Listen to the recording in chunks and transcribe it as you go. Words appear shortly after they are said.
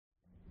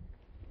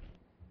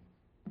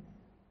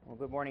Well,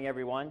 good morning,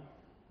 everyone.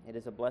 It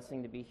is a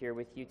blessing to be here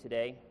with you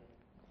today.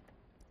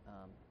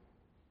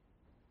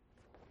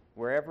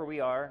 Wherever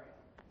we are,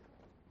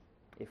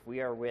 if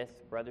we are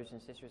with brothers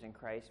and sisters in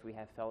Christ, we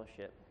have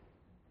fellowship,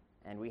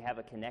 and we have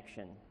a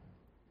connection.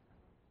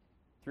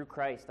 Through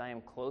Christ, I am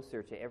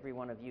closer to every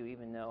one of you,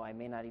 even though I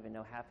may not even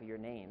know half of your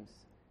names,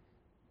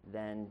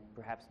 than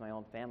perhaps my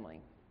own family.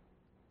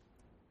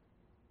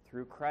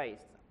 Through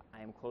Christ,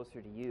 I am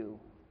closer to you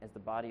as the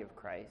body of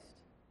Christ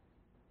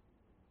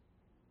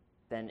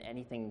than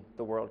anything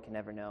the world can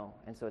ever know.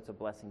 And so it's a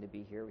blessing to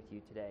be here with you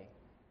today.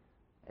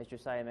 As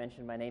Josiah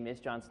mentioned, my name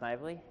is John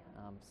Snively.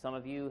 Some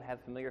of you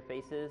have familiar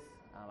faces.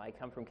 I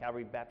come from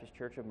Calvary Baptist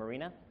Church of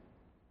Marina.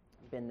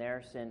 I've been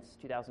there since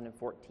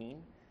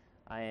 2014.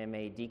 I am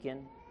a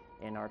deacon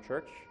in our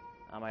church.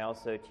 I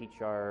also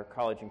teach our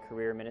college and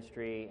career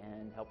ministry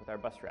and help with our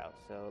bus route,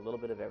 so a little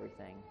bit of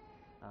everything.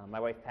 My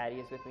wife Patty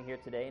is with me here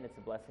today, and it's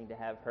a blessing to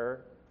have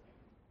her.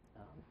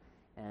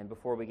 And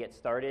before we get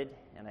started,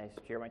 and I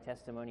share my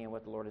testimony and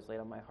what the Lord has laid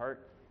on my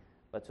heart,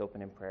 let's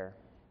open in prayer.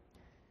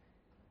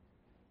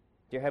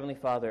 Dear Heavenly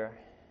Father,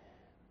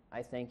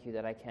 I thank you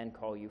that I can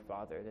call you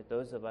Father, that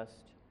those of us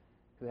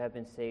who have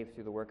been saved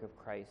through the work of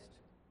Christ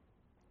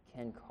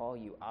can call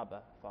you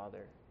Abba,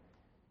 Father.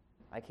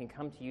 I can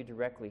come to you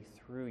directly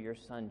through your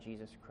Son,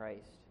 Jesus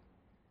Christ.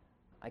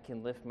 I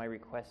can lift my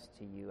requests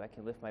to you. I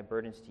can lift my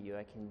burdens to you.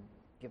 I can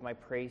give my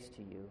praise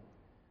to you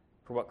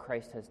for what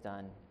Christ has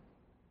done.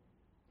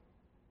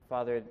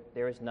 Father,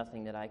 there is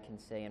nothing that I can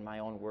say in my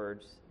own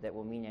words that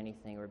will mean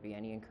anything or be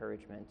any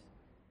encouragement,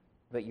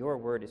 but your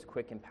word is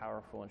quick and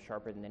powerful and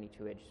sharper than any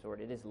two-edged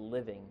sword. It is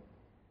living,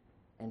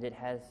 and it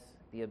has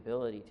the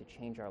ability to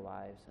change our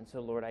lives. And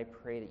so, Lord, I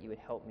pray that you would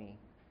help me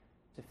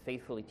to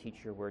faithfully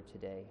teach your word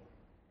today.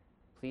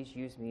 Please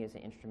use me as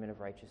an instrument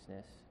of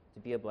righteousness to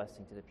be a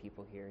blessing to the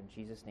people here. In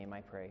Jesus' name I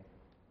pray.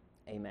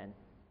 Amen.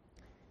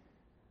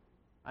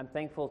 I'm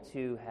thankful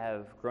to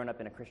have grown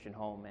up in a Christian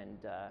home and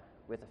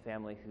with a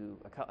family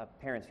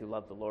parents who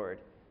love the Lord.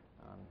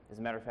 As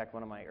a matter of fact,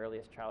 one of my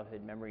earliest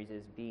childhood memories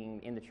is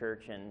being in the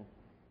church and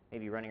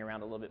maybe running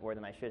around a little bit more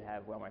than I should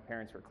have while my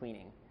parents were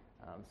cleaning.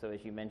 So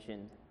as you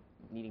mentioned,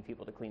 needing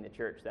people to clean the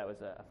church, that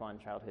was a fun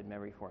childhood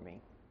memory for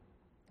me.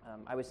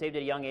 I was saved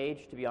at a young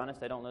age. To be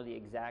honest, I don't know the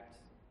exact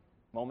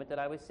moment that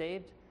I was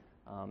saved.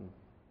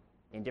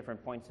 In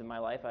different points in my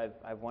life,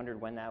 I've wondered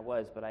when that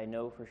was, but I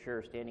know for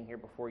sure, standing here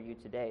before you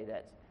today,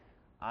 that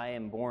I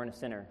am born a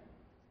sinner,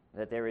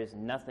 that there is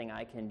nothing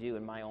I can do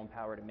in my own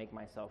power to make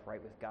myself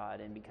right with God,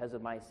 and because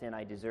of my sin,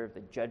 I deserve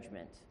the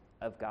judgment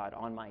of God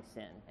on my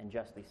sin, and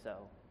justly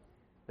so.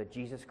 But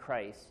Jesus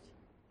Christ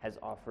has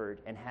offered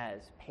and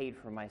has paid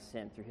for my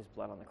sin through his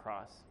blood on the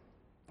cross.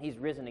 He's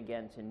risen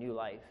again to new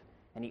life,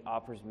 and he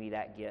offers me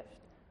that gift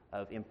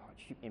of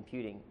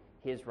imputing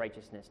his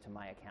righteousness to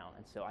my account.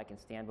 And so I can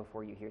stand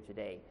before you here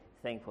today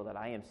thankful that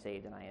I am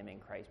saved and I am in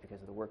Christ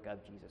because of the work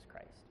of Jesus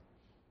Christ.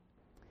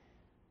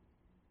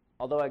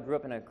 Although I grew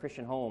up in a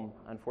Christian home,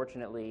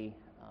 unfortunately,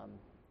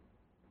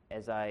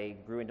 as I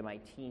grew into my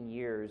teen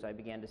years, I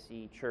began to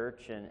see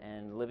church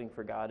and living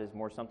for God as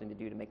more something to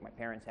do to make my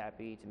parents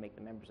happy, to make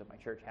the members of my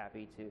church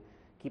happy, to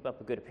keep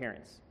up a good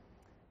appearance.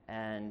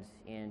 And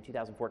in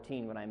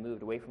 2014, when I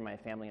moved away from my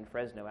family in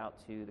Fresno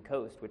out to the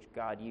coast, which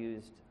God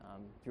used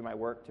through my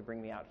work to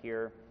bring me out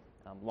here,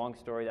 long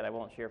story that I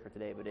won't share for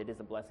today, but it is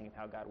a blessing of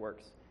how God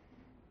works,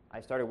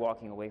 I started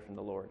walking away from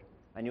the Lord.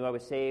 I knew I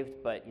was saved,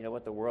 but you know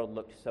what? The world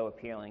looked so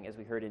appealing, as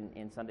we heard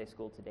in Sunday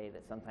school today,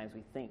 that sometimes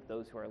we think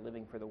those who are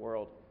living for the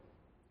world,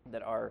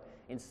 that are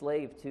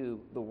enslaved to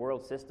the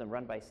world system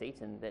run by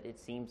Satan, that it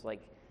seems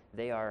like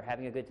they are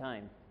having a good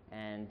time,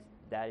 and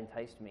that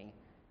enticed me.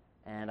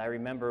 And I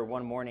remember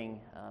one morning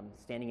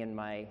standing in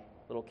my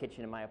little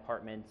kitchen in my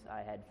apartment.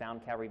 I had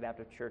found Calvary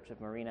Baptist Church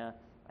of Marina.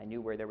 I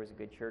knew where there was a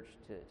good church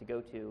to go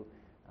to,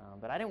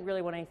 but I didn't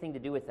really want anything to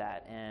do with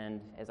that.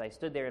 And as I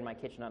stood there in my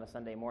kitchen on a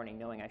Sunday morning,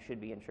 knowing I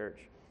should be in church,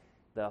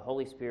 the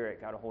Holy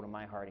Spirit got a hold of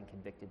my heart and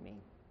convicted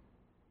me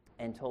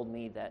and told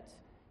me that,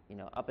 you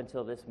know, up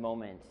until this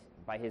moment,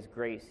 by his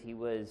grace, he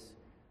was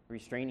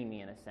restraining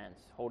me in a sense,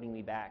 holding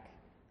me back.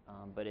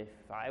 But if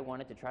I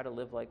wanted to try to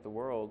live like the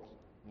world,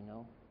 you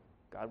know,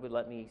 God would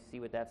let me see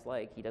what that's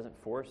like. He doesn't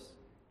force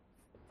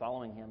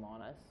following him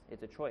on us.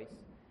 It's a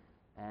choice.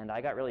 And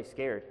I got really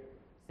scared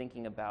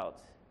thinking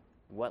about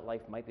what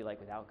life might be like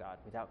without God,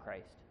 without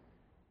Christ.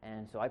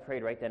 And so I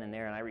prayed right then and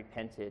there, and I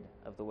repented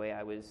of the way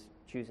I was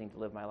choosing to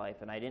live my life.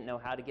 And I didn't know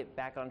how to get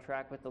back on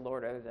track with the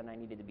Lord other than I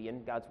needed to be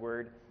in God's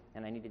Word,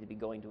 and I needed to be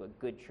going to a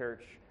good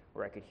church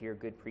where I could hear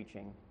good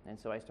preaching. And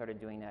so I started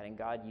doing that, and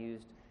God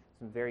used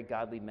some very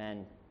godly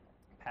men,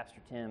 Pastor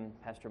Tim,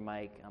 Pastor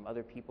Mike,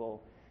 other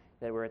people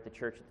that were at the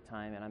church at the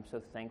time, and I'm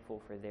so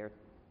thankful for their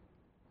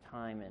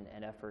time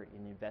and effort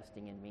in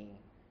investing in me.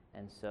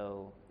 And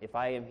so if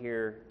I am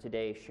here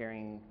today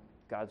sharing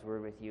God's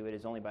Word with you, it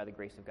is only by the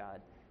grace of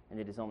God, and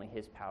it is only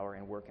his power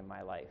and work in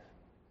my life.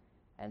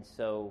 And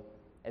so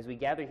as we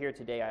gather here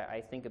today, I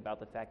think about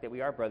the fact that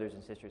we are brothers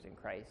and sisters in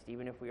Christ.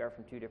 Even if we are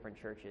from two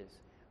different churches,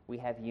 we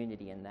have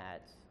unity in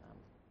that.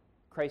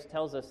 Christ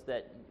tells us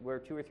that where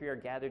 2 or 3 are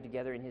gathered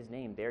together in his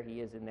name, there he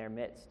is in their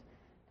midst.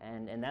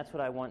 And that's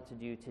what I want to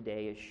do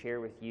today, is share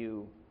with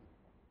you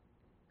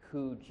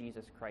who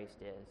Jesus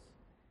Christ is.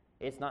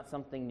 It's not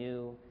something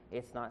new.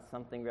 It's not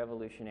something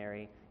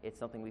revolutionary. It's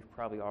something we've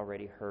probably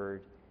already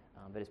heard.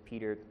 But as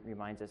Peter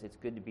reminds us, it's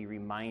good to be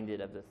reminded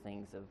of the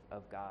things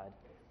of God.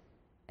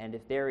 And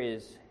if there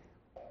is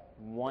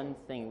one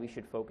thing we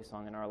should focus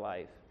on in our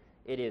life,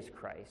 it is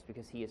Christ,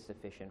 because he is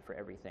sufficient for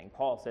everything.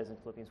 Paul says in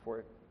Philippians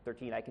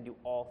 4:13, I can do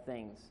all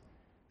things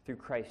through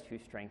Christ who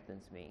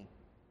strengthens me.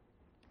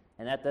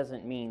 And that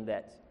doesn't mean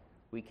that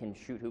we can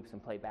shoot hoops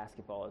and play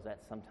basketball, as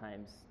that's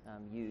sometimes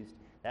used.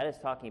 That is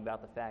talking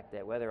about the fact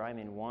that whether I'm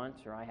in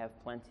want or I have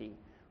plenty,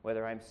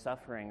 whether I'm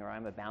suffering or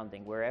I'm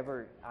abounding,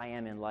 wherever I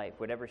am in life,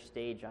 whatever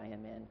stage I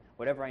am in,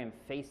 whatever I am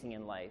facing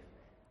in life,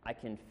 I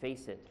can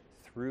face it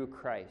through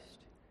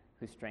Christ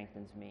who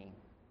strengthens me.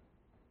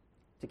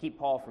 To keep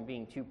Paul from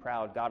being too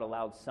proud, God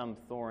allowed some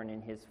thorn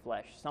in his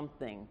flesh,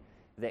 something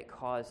that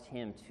caused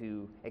him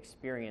to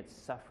experience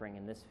suffering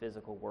in this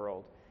physical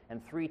world.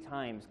 And 3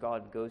 times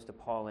God goes to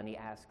Paul and he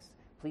asks,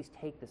 please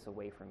take this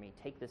away from me.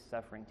 Take this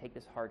suffering, take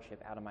this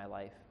hardship out of my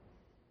life.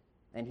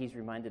 And he's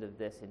reminded of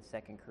this in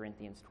 2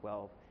 Corinthians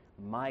 12.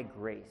 My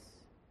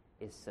grace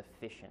is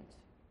sufficient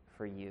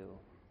for you.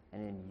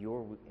 And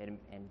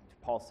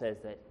Paul says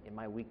that in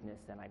my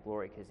weakness then I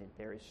glory, because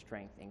there is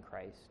strength in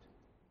Christ.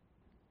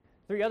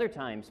 3 other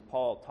times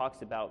Paul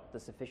talks about the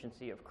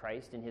sufficiency of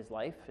Christ in his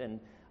life, and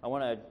I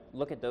want to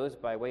look at those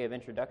by way of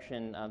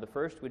introduction. The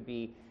first would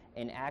be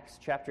in Acts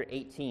chapter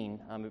 18.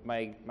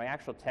 My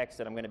actual text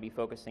that I'm going to be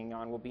focusing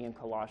on will be in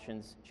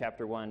Colossians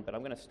chapter 1, but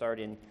I'm going to start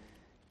in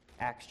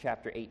Acts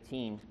chapter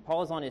 18.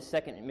 Paul is on his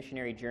second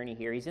missionary journey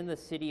here. He's in the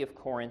city of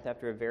Corinth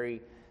after a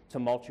very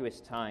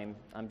tumultuous time.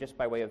 Just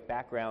by way of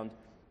background,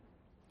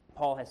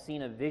 Paul has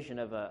seen a vision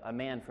of a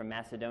man from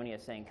Macedonia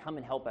saying, come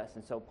and help us.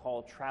 And so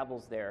Paul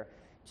travels there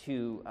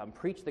to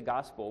preach the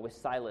gospel with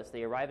Silas.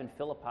 They arrive in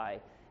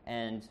Philippi,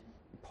 and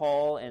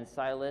Paul and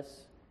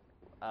Silas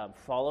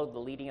followed the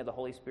leading of the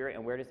Holy Spirit.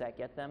 And where does that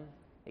get them?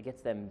 It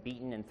gets them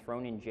beaten and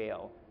thrown in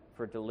jail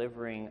for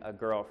delivering a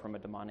girl from a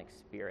demonic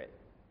spirit.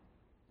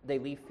 They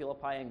leave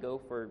Philippi and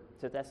go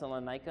to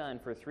Thessalonica,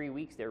 and for 3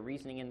 weeks they're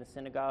reasoning in the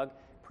synagogue,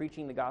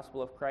 preaching the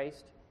gospel of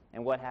Christ.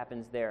 And what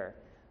happens there?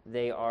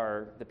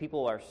 The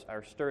people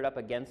are stirred up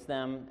against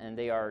them, and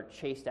they are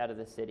chased out of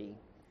the city.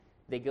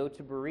 They go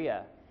to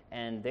Berea,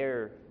 and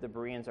there the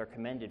Bereans are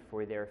commended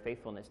for their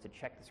faithfulness to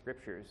check the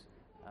scriptures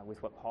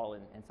with what Paul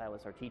and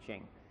Silas are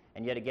teaching.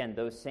 And yet again,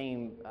 those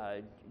same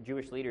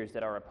Jewish leaders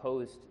that are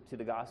opposed to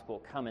the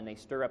gospel come and they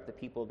stir up the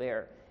people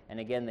there. And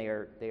again, they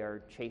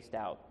are chased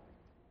out.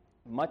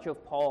 Much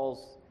of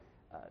Paul's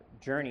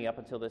journey up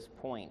until this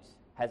point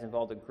has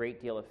involved a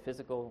great deal of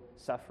physical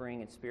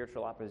suffering and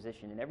spiritual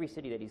opposition in every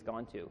city that he's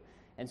gone to.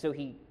 And so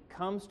he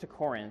comes to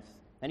Corinth,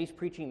 and he's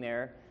preaching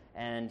there,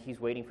 and he's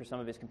waiting for some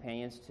of his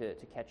companions to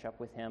catch up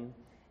with him.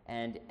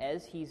 And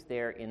as he's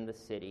there in the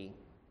city,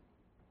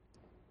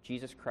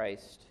 Jesus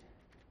Christ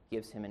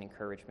gives him an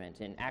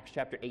encouragement. In Acts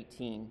chapter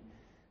 18,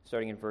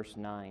 starting in verse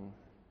 9,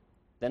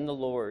 Then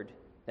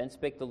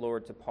spake the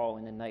Lord to Paul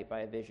in the night by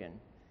a vision,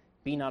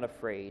 Be not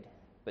afraid,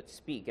 but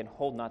speak, and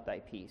hold not thy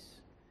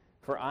peace.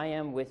 For I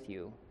am with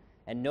you,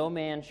 and no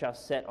man shall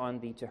set on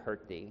thee to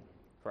hurt thee,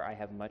 for I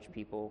have much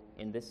people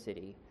in this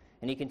city.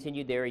 And he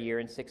continued there 1 year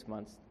and 6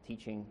 months,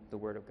 teaching the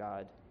word of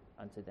God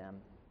unto them,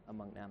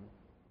 among them.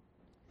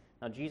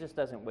 Now, Jesus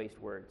doesn't waste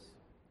words.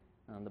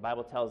 The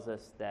Bible tells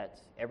us that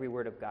every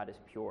word of God is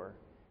pure,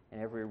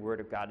 and every word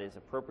of God is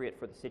appropriate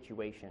for the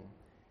situation.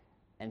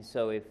 And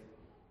so if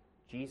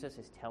Jesus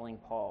is telling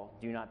Paul,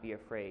 do not be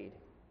afraid,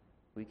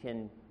 we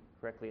can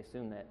correctly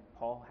assume that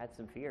Paul had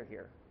some fear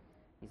here.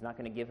 He's not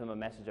going to give him a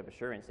message of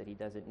assurance that he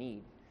doesn't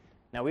need.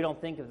 Now, we don't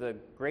think of the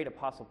great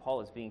apostle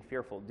Paul as being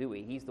fearful, do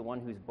we? He's the one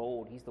who's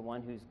bold. He's the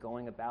one who's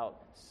going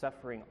about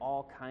suffering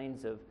all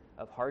kinds of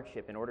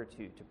hardship in order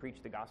to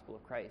preach the gospel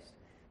of Christ.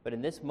 But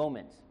in this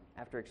moment,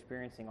 after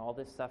experiencing all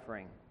this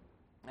suffering,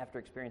 after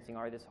experiencing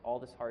all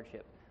this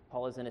hardship,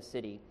 Paul is in a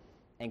city,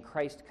 and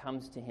Christ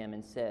comes to him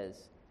and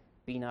says,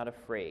 Be not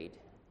afraid,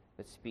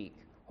 but speak,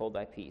 hold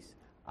thy peace.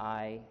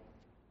 I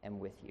am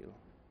with you.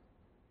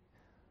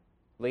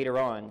 Later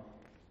on,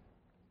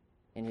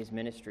 in his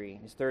ministry,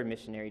 his third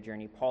missionary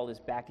journey, Paul is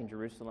back in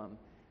Jerusalem.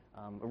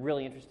 A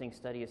really interesting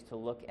study is to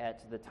look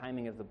at the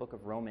timing of the book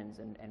of Romans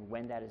and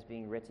when that is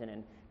being written,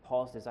 and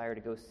Paul's desire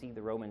to go see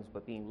the Romans,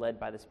 but being led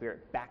by the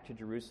Spirit back to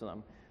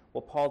Jerusalem.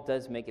 Well, Paul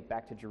does make it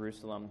back to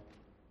Jerusalem,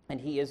 and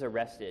he is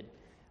arrested.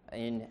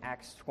 In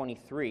Acts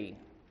 23,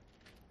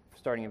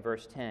 starting in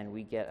verse 10,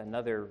 we get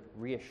another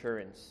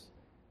reassurance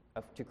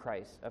of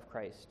Christ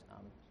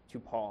to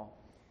Paul.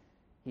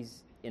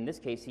 In this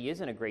case, he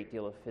is in a great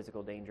deal of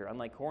physical danger.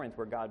 Unlike Corinth,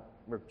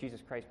 where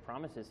Jesus Christ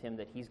promises him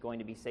that he's going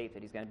to be safe,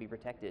 that he's going to be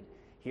protected.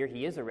 Here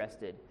he is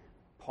arrested.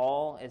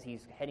 Paul, as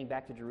he's heading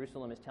back to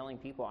Jerusalem, is telling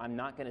people, I'm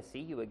not going to see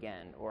you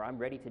again, or I'm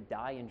ready to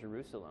die in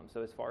Jerusalem.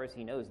 So as far as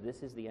he knows,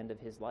 this is the end of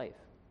his life.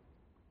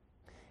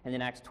 And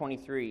in Acts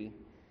 23,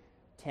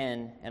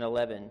 10 and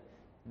 11,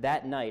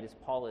 That night, as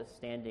Paul is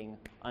standing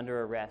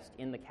under arrest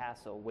in the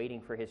castle,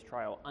 waiting for his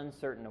trial,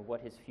 uncertain of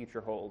what his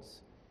future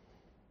holds,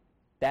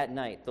 that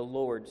night the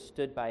Lord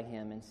stood by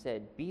him and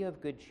said, "Be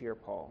of good cheer,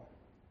 Paul,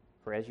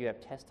 for as you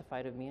have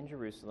testified of me in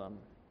Jerusalem,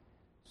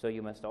 so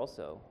you must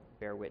also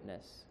bear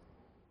witness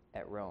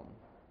at Rome."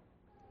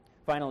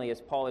 Finally, as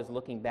Paul is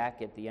looking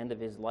back at the end of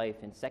his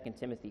life in 2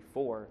 Timothy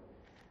 4,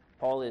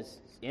 Paul is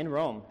in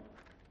Rome,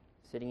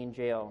 sitting in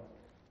jail,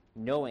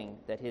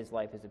 knowing that his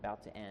life is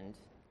about to end.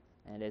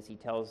 And as he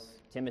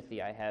tells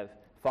Timothy, "I have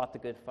fought the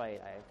good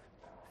fight, I have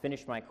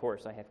finished my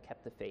course, I have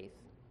kept the faith."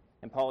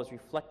 And Paul is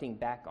reflecting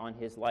back on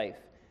his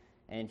life,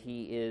 and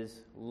he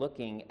is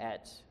looking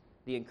at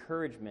the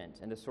encouragement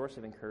and the source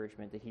of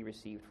encouragement that he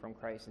received from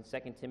Christ. In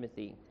 2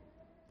 Timothy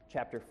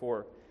chapter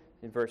 4,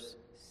 in verse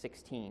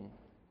 16,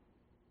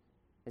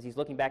 as he's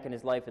looking back in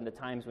his life and the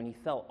times when he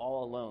felt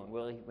all alone,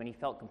 when he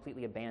felt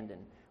completely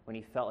abandoned, when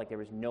he felt like there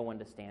was no one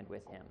to stand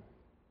with him.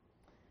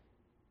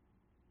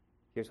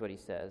 Here's what he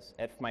says.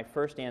 "At my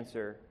first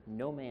answer,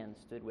 no man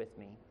stood with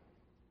me.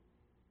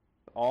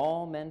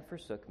 All men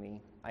forsook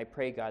me. I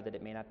pray God that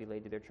it may not be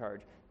laid to their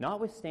charge.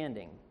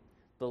 Notwithstanding,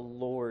 the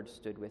Lord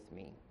stood with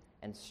me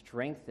and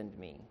strengthened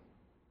me,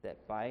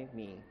 that by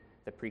me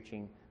the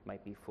preaching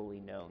might be fully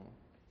known."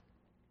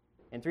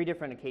 In 3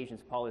 different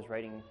occasions, Paul is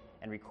writing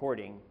and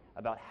recording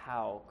about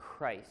how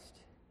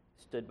Christ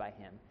stood by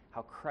him,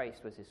 how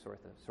Christ was his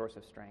source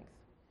of strength.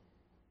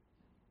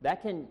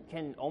 That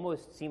can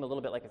almost seem a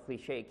little bit like a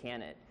cliche,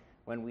 can it?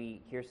 When we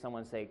hear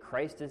someone say,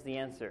 "Christ is the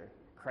answer.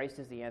 Christ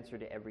is the answer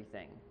to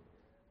everything."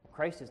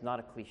 Christ is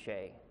not a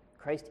cliche.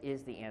 Christ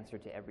is the answer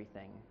to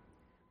everything.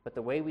 But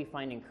the way we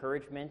find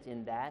encouragement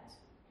in that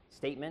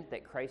statement,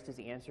 that Christ is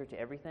the answer to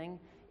everything,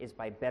 is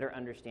by better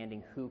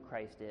understanding who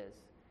Christ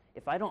is.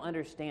 If I don't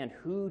understand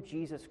who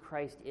Jesus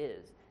Christ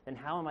is, then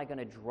how am I going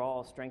to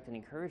draw strength and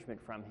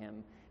encouragement from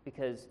him?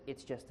 Because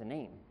it's just a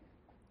name.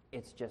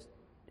 It's just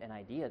an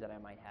idea that I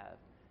might have.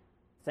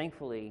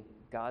 Thankfully,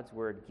 God's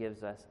word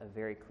gives us a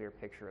very clear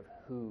picture of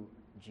who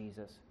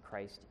Jesus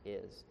Christ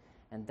is.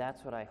 And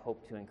that's what I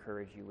hope to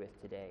encourage you with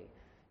today.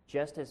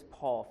 Just as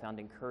Paul found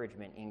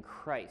encouragement in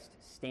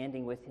Christ,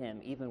 standing with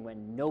him even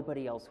when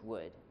nobody else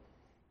would,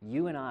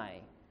 you and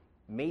I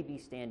may be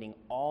standing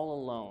all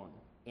alone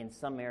in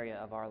some area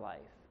of our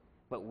life,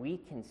 but we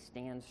can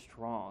stand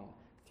strong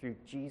through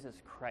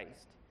Jesus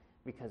Christ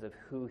because of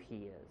who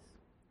he is.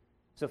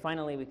 So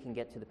finally, we can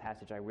get to the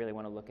passage I really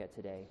want to look at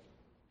today,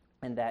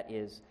 and that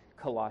is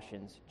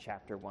Colossians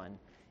chapter 1.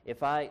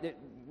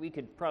 We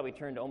could probably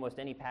turn to almost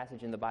any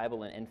passage in the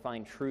Bible and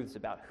find truths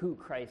about who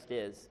Christ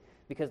is,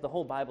 because the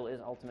whole Bible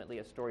is ultimately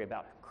a story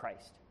about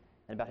Christ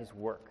and about his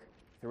work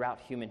throughout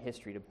human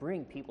history to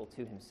bring people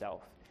to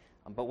himself.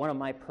 But one of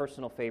my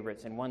personal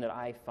favorites, and one that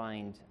I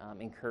find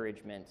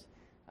encouragement,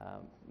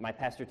 my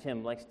pastor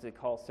Tim likes to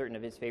call certain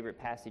of his favorite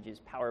passages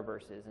power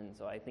verses, and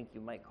so I think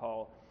you might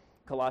call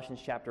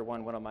Colossians chapter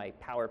 1 one of my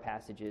power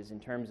passages in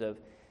terms of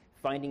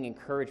finding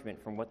encouragement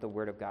from what the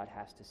Word of God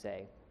has to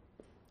say.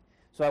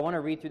 So I want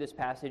to read through this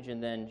passage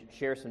and then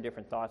share some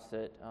different thoughts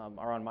that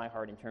are on my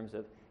heart in terms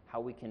of how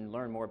we can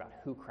learn more about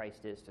who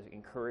Christ is to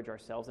encourage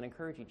ourselves and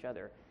encourage each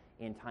other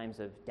in times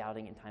of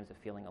doubting and times of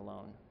feeling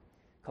alone.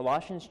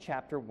 Colossians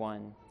chapter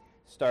 1,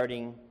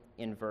 starting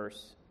in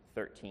verse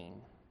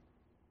 13.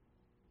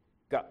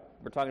 God,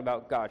 we're talking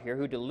about God here,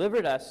 who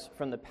delivered us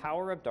from the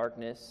power of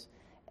darkness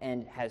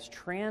and has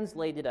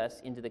translated us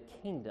into the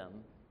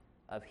kingdom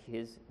of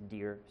his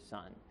dear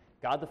Son.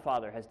 God the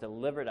Father has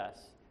delivered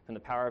us from the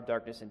power of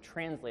darkness and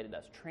translated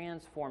us,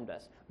 transformed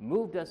us,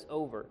 moved us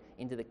over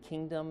into the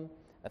kingdom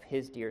of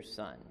his dear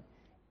Son,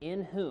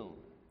 in whom,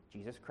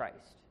 Jesus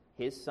Christ,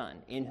 his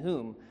Son, in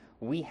whom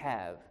we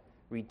have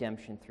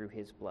redemption through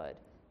his blood,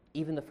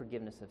 even the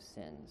forgiveness of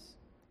sins,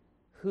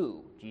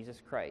 who,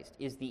 Jesus Christ,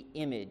 is the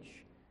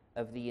image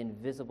of the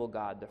invisible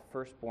God, the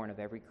firstborn of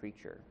every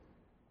creature.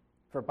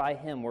 For by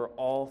him were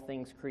all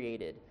things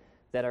created,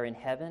 that are in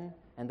heaven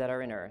and that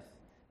are in earth,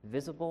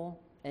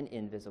 visible and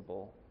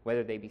invisible,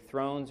 whether they be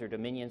thrones or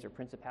dominions or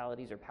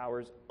principalities or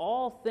powers.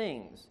 All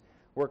things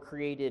were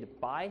created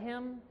by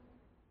him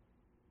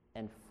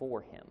and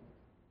for him.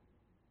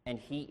 And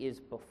he is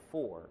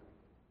before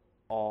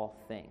all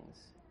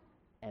things.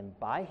 And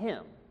by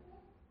him,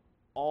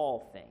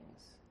 all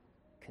things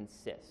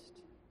consist.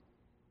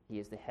 He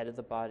is the head of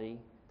the body,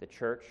 the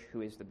church,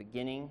 who is the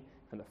beginning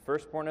from the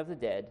firstborn of the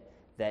dead,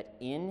 that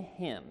in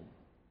him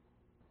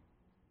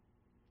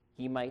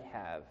he might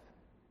have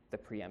the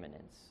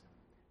preeminence.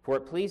 For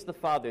it pleased the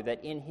Father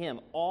that in him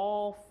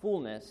all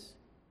fullness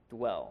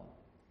dwell,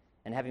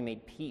 and having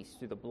made peace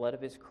through the blood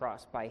of his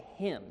cross, by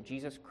him,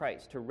 Jesus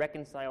Christ, to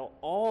reconcile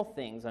all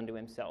things unto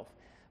himself.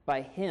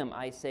 By him,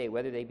 I say,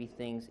 whether they be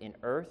things in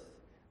earth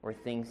or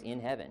things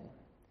in heaven.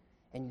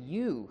 And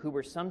you, who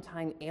were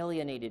sometime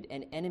alienated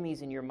and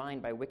enemies in your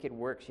mind by wicked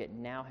works, yet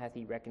now hath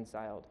he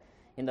reconciled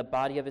in the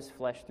body of his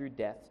flesh through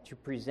death, to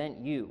present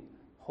you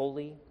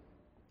holy,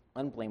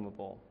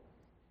 unblameable,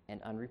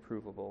 and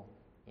unreprovable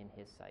in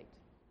his sight.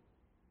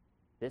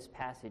 This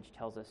passage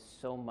tells us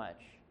so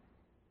much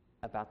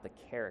about the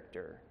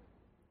character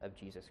of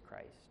Jesus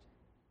Christ.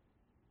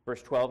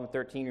 Verse 12 and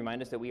 13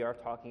 remind us that we are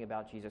talking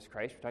about Jesus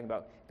Christ. We're talking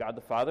about God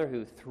the Father,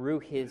 who through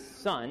his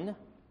Son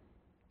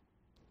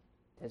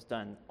has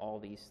done all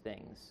these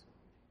things.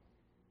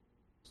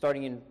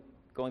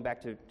 Going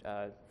back to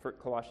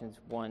Colossians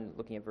 1,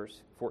 looking at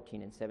verse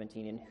 14 and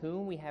 17, in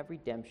whom we have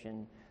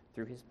redemption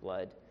through his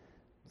blood,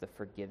 the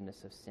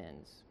forgiveness of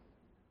sins.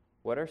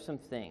 What are some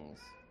things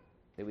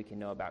that we can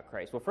know about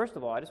Christ? Well, first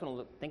of all, I just want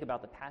to think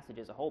about the passage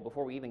as a whole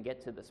before we even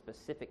get to the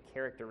specific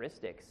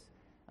characteristics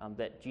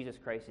that Jesus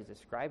Christ is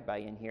described by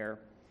in here.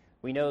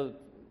 We know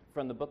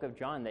from the book of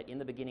John that in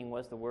the beginning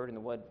was the Word, and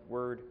the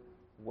Word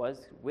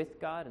was with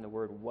God, and the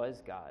Word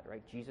was God,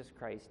 right? Jesus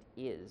Christ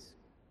is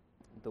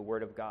the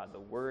Word of God. The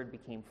Word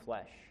became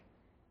flesh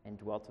and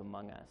dwelt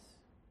among us.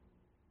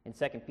 In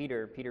 2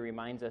 Peter, Peter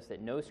reminds us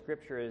that no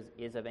scripture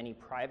is of any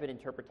private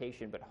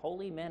interpretation, but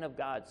holy men of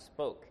God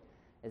spoke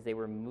as they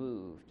were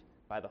moved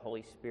by the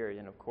Holy Spirit.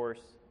 And of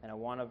course, an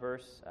Awana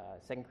verse,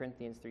 2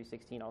 Corinthians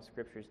 3:16, all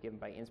scripture is given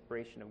by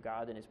inspiration of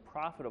God and is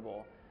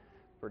profitable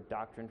for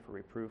doctrine, for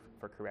reproof,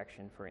 for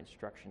correction, for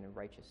instruction in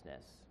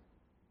righteousness.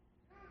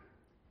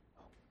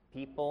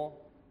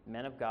 People,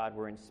 men of God,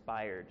 were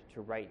inspired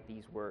to write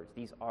these words.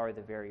 These are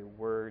the very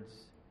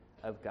words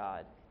of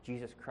God.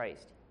 Jesus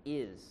Christ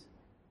is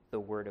the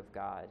Word of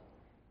God.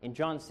 In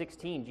John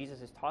 16,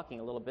 Jesus is talking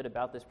a little bit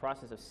about this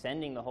process of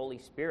sending the Holy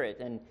Spirit,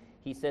 and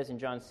he says in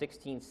John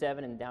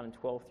 16:7 and down in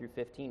 12 through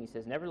 15, he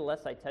says,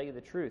 "Nevertheless, I tell you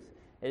the truth.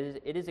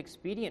 It is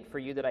expedient for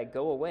you that I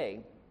go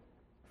away.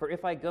 For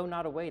if I go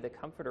not away, the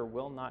Comforter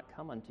will not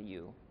come unto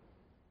you.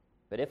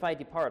 But if I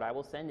depart, I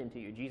will send him to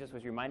you." Jesus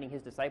was reminding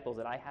his disciples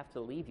that I have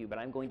to leave you, but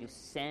I'm going to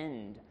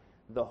send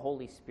the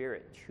Holy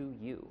Spirit to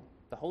you.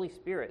 The Holy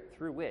Spirit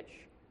through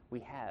which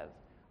we have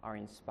our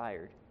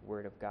inspired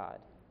Word of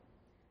God.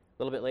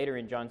 A little bit later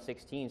in John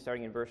 16,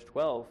 starting in verse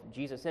 12,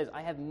 Jesus says,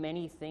 "I have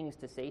many things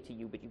to say to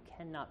you, but you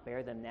cannot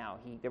bear them now."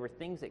 There were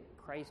things that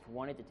Christ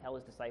wanted to tell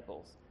his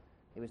disciples.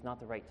 It was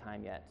not the right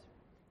time yet.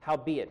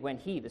 "Howbeit, when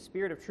he, the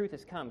Spirit of truth,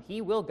 is come,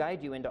 he will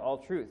guide you into all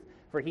truth.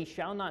 For he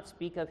shall not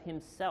speak of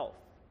himself,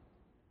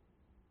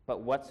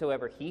 but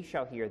whatsoever he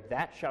shall hear,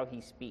 that shall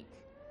he speak,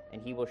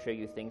 and he will show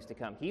you things to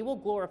come. He will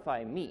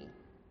glorify me,"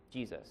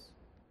 Jesus,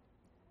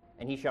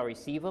 "and he shall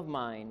receive of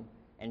mine,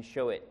 and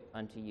show it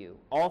unto you.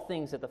 All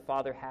things that the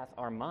Father hath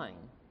are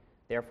mine.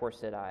 Therefore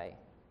said I,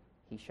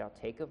 he shall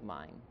take of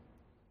mine,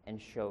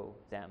 and show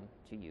them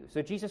to you."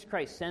 So Jesus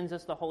Christ sends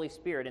us the Holy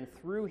Spirit, and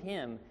through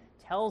him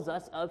tells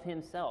us of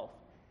himself.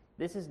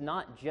 This is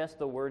not just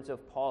the words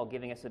of Paul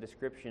giving us a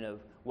description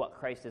of what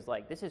Christ is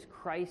like. This is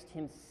Christ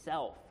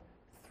himself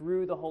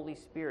through the Holy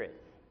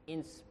Spirit,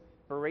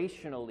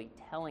 inspirationally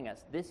telling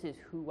us, this is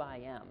who I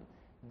am.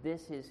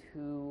 This is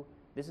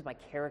my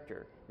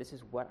character. This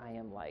is what I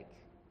am like.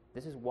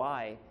 This is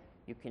why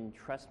you can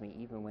trust me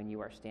even when you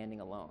are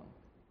standing alone.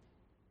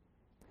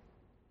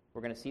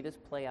 We're going to see this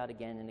play out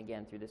again and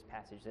again through this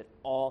passage, that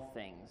all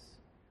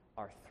things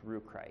are through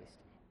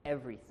Christ.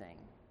 Everything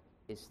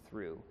is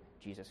through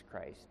Jesus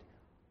Christ.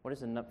 What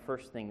is the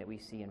first thing that we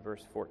see in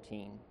verse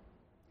 14?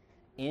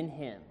 In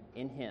him,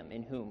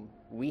 in whom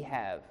we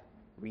have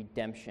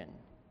redemption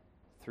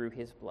through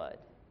his blood,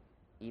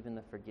 even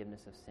the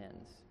forgiveness of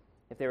sins.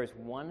 If there is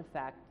one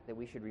fact that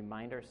we should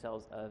remind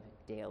ourselves of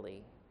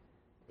daily,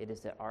 it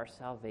is that our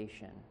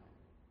salvation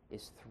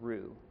is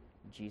through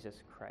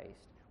Jesus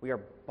Christ. We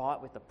are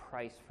bought with a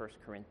price, 1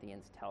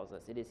 Corinthians tells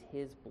us. It is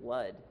his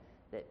blood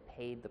that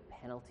paid the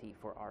penalty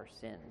for our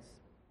sins.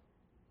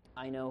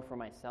 I know for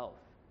myself,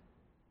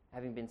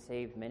 having been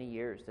saved many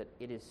years, that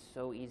it is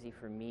so easy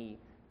for me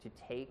to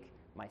take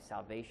my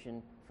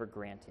salvation for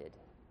granted,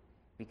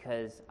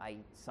 because I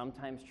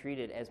sometimes treat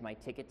it as my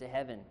ticket to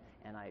heaven,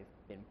 and I've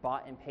been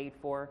bought and paid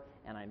for,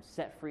 and I'm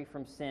set free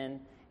from sin,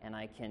 and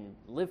I can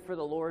live for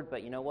the Lord,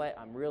 but you know what?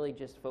 I'm really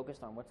just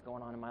focused on what's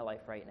going on in my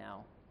life right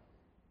now.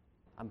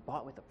 I'm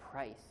bought with a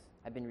price.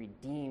 I've been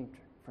redeemed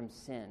from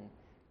sin.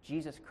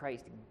 Jesus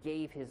Christ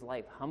gave his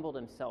life, humbled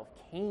himself,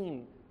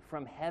 came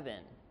from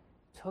heaven,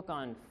 took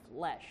on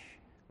flesh,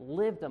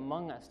 lived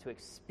among us to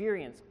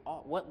experience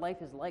what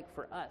life is like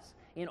for us,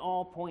 in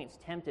all points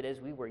tempted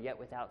as we were, yet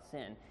without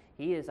sin.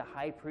 He is a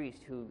high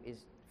priest who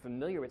is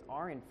familiar with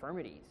our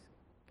infirmities.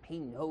 He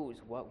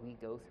knows what we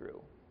go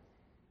through.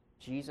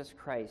 Jesus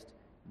Christ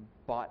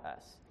bought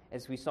us.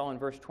 As we saw in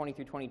verse 20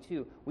 through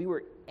 22, we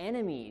were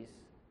enemies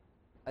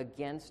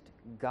against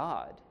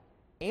God,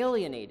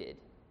 alienated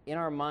in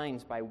our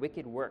minds by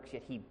wicked works,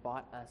 yet he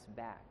bought us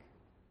back.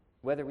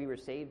 Whether we were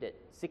saved at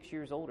 6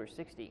 years old or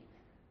 60,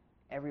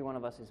 every one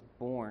of us is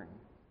born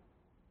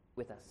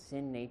with a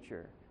sin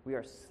nature. We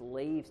are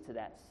slaves to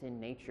that sin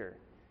nature.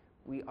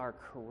 We are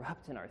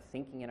corrupt in our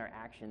thinking and our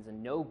actions,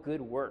 and no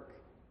good work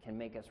can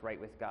make us right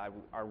with God.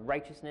 Our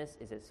righteousness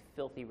is as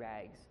filthy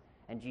rags,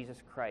 and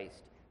Jesus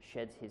Christ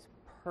sheds his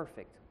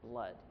perfect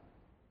blood,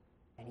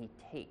 and he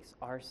takes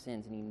our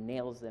sins and he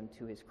nails them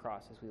to his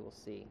cross, as we will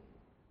see.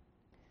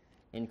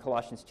 In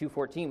Colossians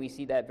 2:14, we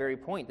see that very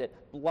point,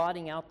 that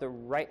blotting out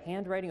the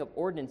handwriting of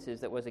ordinances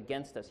that was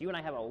against us. You and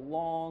I have a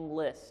long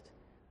list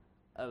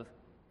of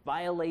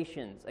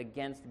violations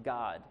against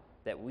God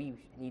that we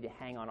need to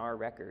hang on our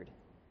record.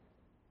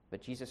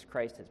 But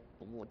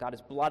God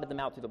has blotted them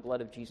out through the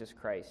blood of Jesus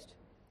Christ.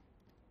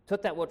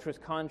 Took that which was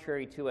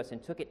contrary to us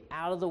and took it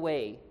out of the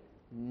way,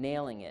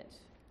 nailing it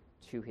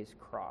to his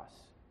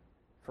cross.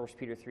 1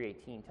 Peter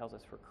 3:18 tells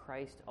us, "For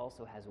Christ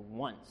also has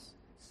once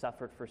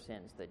suffered for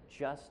sins, the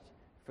just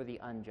for the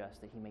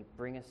unjust, that he may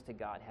bring us to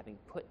God, having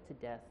put to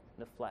death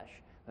the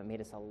flesh, but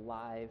made us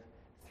alive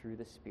through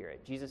the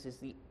Spirit." Jesus is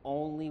the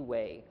only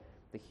way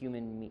the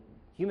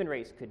human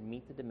race could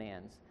meet the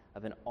demands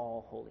of an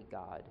all-holy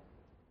God.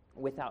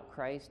 Without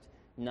Christ,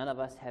 none of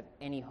us have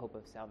any hope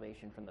of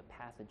salvation from the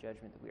path of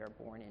judgment that we are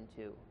born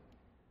into.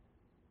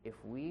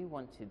 If we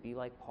want to be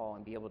like Paul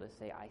and be able to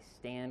say, "I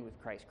stand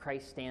with Christ,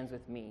 Christ stands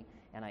with me,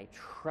 and I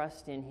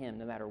trust in him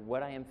no matter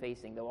what I am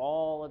facing, though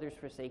all others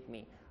forsake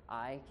me,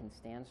 I can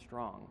stand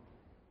strong."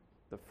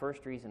 The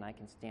first reason I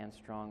can stand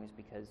strong is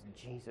because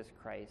Jesus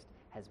Christ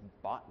has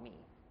bought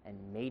me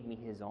and made me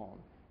his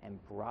own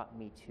and brought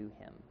me to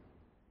him.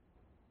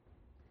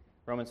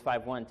 Romans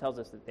 5:1 tells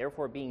us that,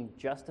 "Therefore, being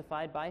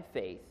justified by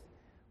faith,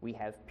 we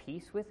have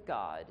peace with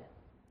God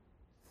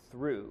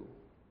through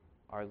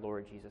our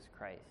Lord Jesus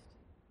Christ."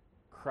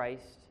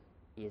 Christ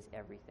is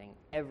everything.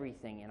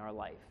 Everything in our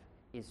life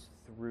is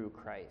through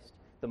Christ.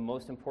 The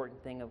most important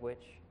thing of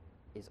which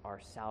is our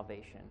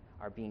salvation,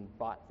 our being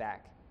bought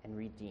back and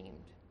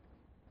redeemed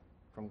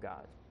from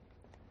God.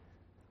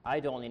 I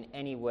don't in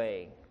any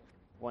way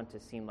want to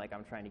seem like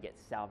I'm trying to get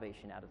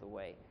salvation out of the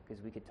way,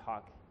 because we could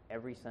talk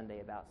every Sunday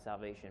about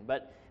salvation.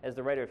 But as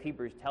the writer of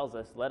Hebrews tells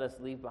us, let us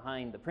leave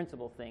behind the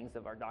principal things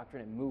of our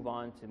doctrine and move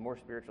on to more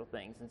spiritual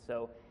things. And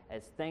so,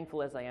 as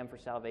thankful as I am for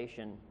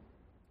salvation,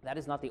 that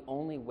is not the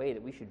only way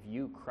that we should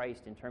view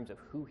Christ in terms of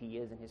who he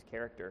is and his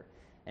character.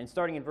 And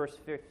starting in verse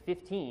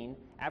 15,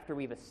 after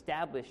we've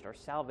established our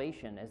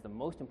salvation as the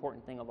most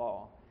important thing of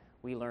all,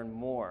 we learn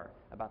more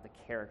about the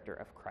character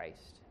of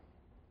Christ.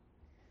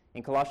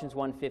 In Colossians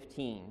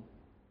 1:15,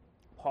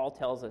 Paul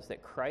tells us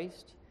that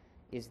Christ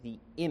is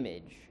the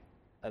image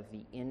of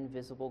the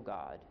invisible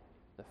God,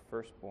 the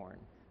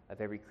firstborn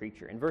of every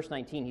creature. In verse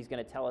 19, he's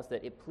going to tell us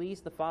that it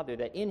pleased the Father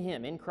that in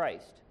him, in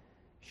Christ,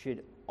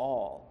 should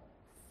all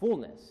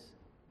fullness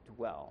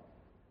dwell.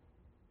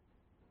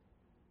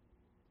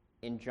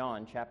 In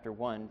John chapter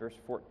 1, verse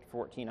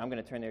 14, I'm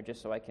going to turn there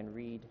just so I can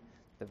read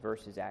the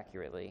verses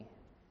accurately.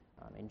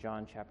 In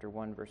John chapter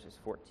 1, verses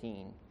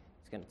 14,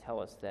 it's going to tell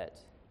us that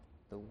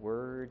the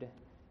Word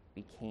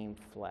became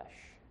flesh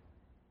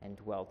and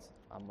dwelt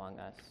among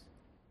us.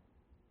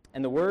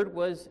 And the Word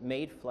was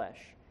made flesh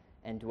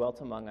and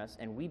dwelt among us,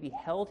 and we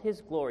beheld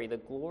his glory. The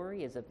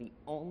glory is of the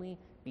only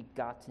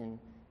begotten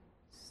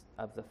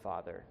of the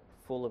Father,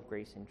 full of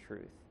grace and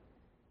truth.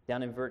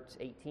 Down in verse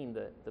 18,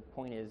 the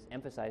point is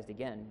emphasized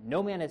again.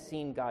 No man has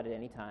seen God at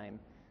any time.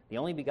 The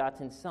only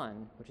begotten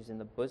Son, which is in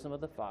the bosom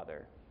of the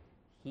Father,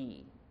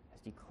 he has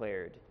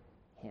declared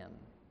him.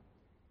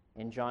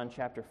 In John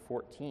chapter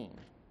 14,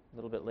 a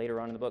little bit later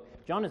on in the book,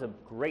 John is a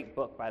great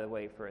book, by the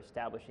way, for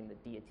establishing the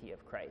deity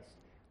of Christ,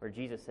 where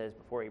Jesus says,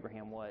 before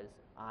Abraham was,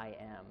 I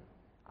am.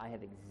 I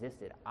have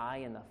existed. I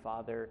and the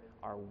Father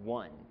are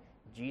one.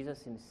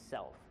 Jesus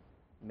himself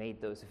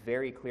made those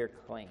very clear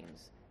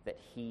claims that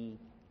he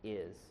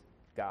is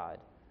God.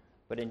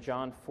 But in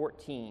John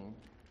 14,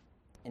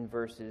 in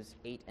verses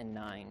 8 and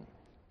 9,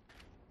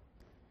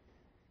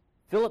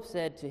 Philip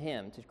said to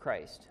him, to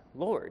Christ,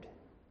 "Lord,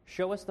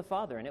 show us the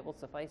Father, and it will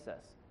suffice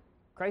us."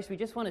 Christ, we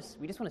just want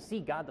to see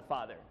God the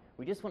Father.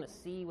 We just want to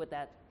see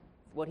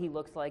what he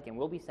looks like, and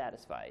we'll be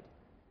satisfied.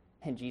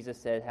 And Jesus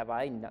said, Have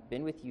I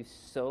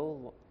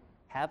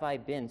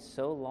been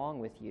so long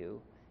with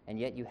you, and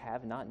yet you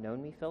have not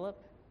known me, Philip?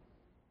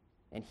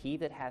 And he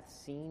that hath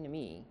seen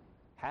me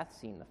hath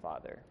seen the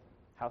Father.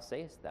 How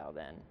sayest thou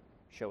then,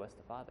 Show us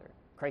the Father?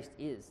 Christ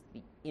is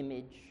the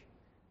image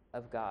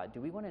of God.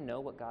 Do we want to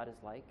know what God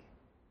is like?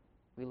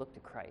 We look to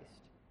Christ.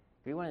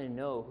 Do we want to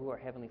know who our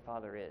Heavenly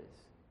Father is?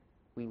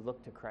 We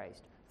look to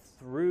Christ.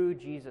 Through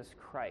Jesus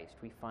Christ,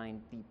 we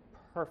find the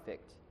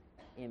perfect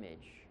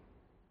image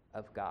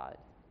of God.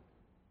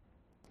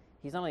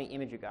 He's not only the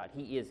image of God,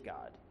 he is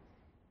God.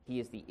 He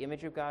is the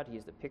image of God, he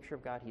is the picture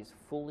of God, he is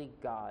fully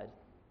God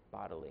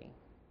bodily.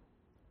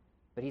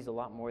 But he's a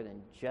lot more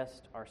than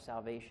just our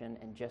salvation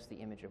and just the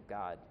image of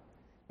God.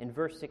 In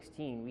verse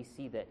 16, we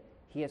see that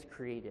he has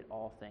created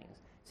all things.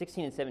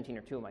 16 and 17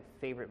 are two of my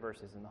favorite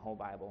verses in the whole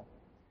Bible.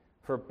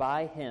 For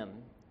by him,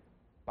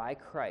 by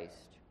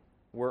Christ,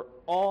 were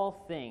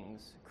all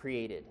things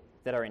created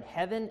that are in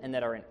heaven and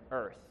that are in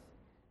earth,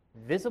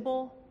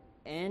 visible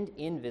and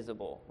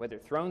invisible, whether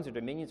thrones or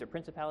dominions or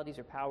principalities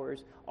or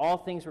powers. All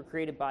things were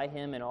created by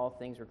him, and all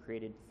things were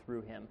created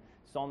through him.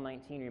 Psalm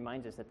 19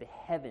 reminds us that the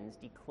heavens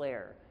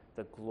declare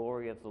the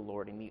glory of the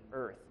Lord, and the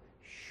earth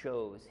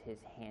shows his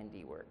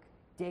handiwork.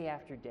 Day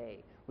after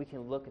day, we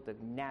can look at the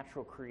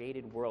natural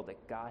created world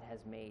that God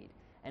has made.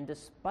 And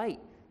despite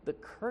the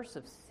curse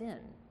of sin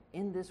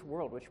in this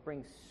world, which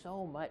brings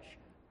so much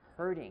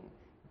hurting,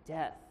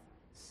 death,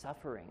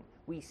 suffering,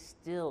 we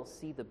still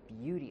see the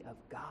beauty of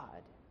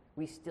God.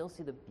 We still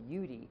see the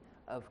beauty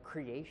of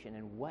creation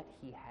and what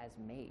he has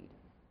made.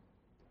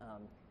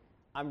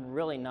 I'm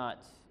really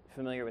not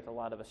familiar with a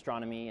lot of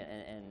astronomy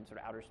and sort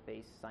of outer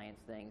space science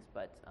things,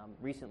 but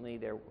recently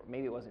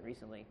maybe it wasn't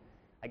recently,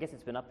 I guess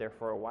it's been up there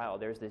for a while.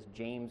 There's this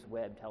James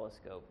Webb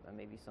telescope.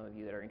 Maybe some of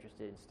you that are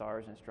interested in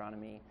stars and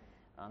astronomy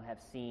have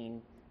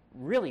seen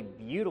really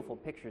beautiful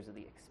pictures of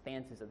the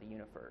expanses of the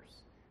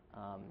universe.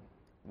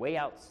 Way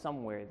out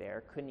somewhere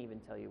there, couldn't even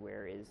tell you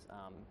where, is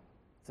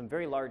some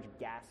very large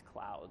gas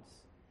clouds,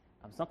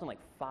 something like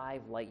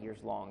 5 light years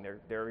long.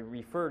 They're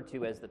referred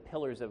to as the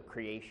pillars of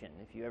creation.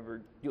 If you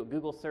ever do a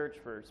Google search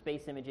for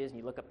space images and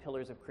you look up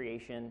pillars of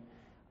creation,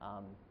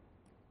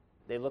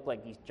 they look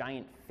like these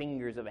giant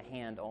fingers of a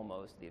hand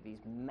almost, these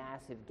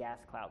massive gas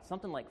clouds,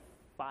 something like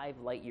 5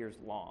 light years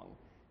long.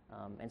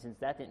 And since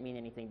that didn't mean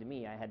anything to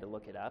me, I had to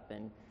look it up.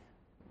 And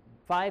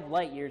 5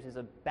 light years is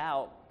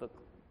about the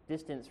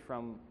distance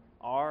from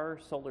our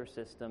solar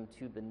system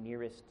to the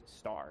nearest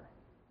star.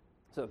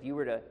 So if you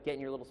were to get in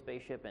your little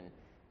spaceship and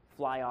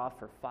fly off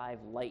for 5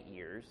 light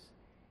years,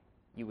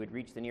 you would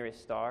reach the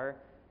nearest star.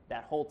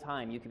 That whole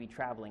time you could be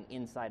traveling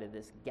inside of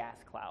this gas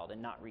cloud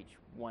and not reach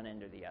one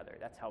end or the other.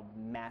 That's how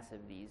massive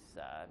these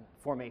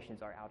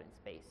formations are out in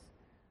space.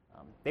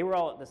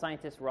 The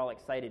scientists were all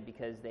excited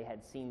because they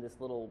had seen this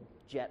little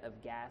jet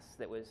of gas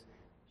that was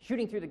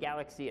shooting through the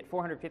galaxy at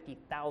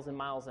 450,000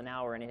 miles an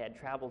hour, and it had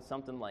traveled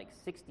something like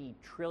 60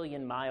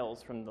 trillion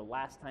miles from the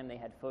last time they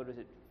had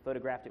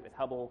photographed it with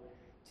Hubble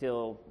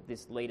till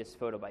this latest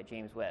photo by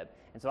James Webb.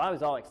 And so I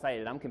was all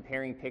excited. I'm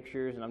comparing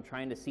pictures, and I'm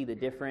trying to see the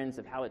difference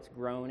of how it's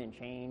grown and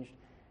changed.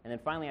 And then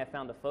finally I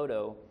found a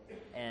photo,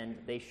 and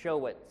they show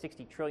what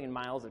 60 trillion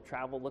miles of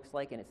travel looks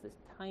like, and it's this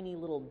tiny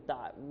little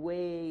dot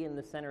way in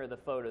the center of the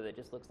photo that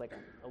just looks like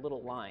a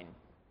little line.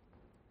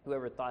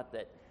 Whoever thought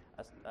that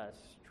a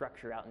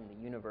structure out in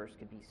the universe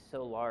could be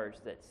so large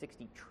that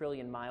 60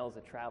 trillion miles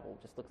of travel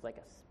just looks like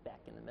a speck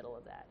in the middle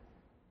of that?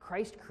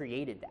 Christ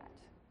created that.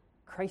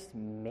 Christ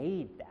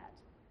made that.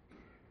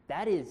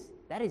 That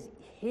is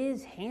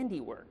his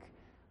handiwork.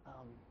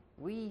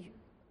 We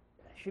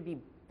should be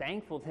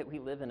thankful that we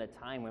live in a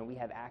time when we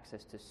have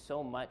access to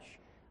so much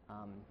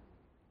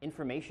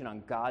information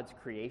on God's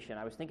creation.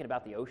 I was thinking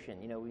about the ocean.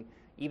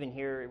 Even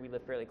here, we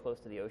live fairly close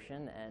to the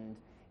ocean, and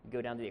you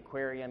go down to the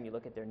aquarium, you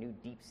look at their new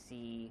deep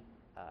sea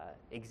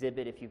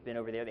exhibit. If you've been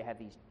over there, they have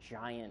these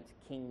giant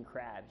king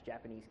crabs,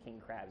 Japanese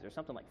king crabs. They're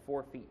something like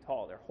 4 feet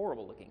tall. They're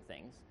horrible looking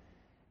things,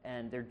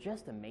 and they're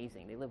just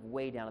amazing. They live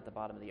way down at the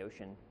bottom of the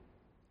ocean.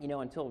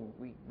 Until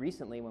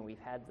recently, when we've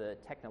had the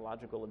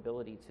technological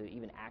ability to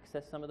even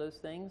access some of those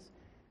things,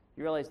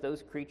 you realize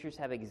those creatures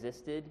have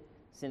existed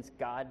since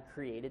God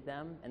created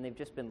them, and they've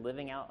just been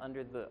living out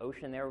under the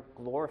ocean there,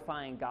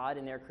 glorifying God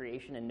in their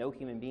creation, and no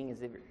human being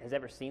has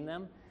ever seen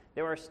them.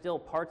 There are still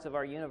parts of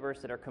our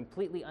universe that are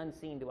completely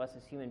unseen to us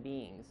as human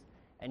beings,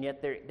 and yet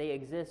they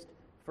exist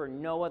for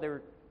no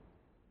other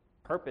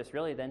purpose,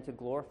 really, than to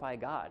glorify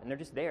God. And they're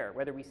just there,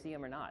 whether we see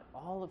them or not.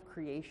 All of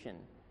creation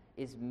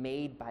is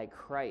made by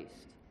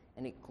Christ,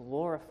 and it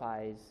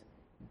glorifies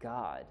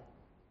God.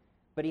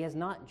 But he has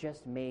not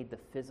just made the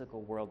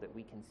physical world that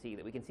we can see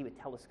with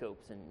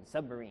telescopes and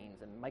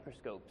submarines and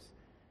microscopes.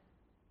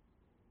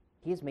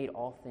 He has made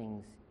all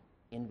things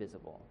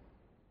invisible.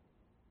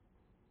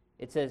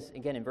 It says,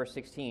 again in verse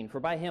 16, "For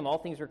by him all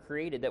things were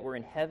created that were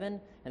in heaven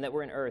and that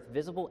were in earth,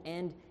 visible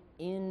and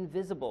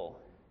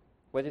invisible,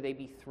 whether they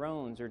be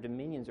thrones or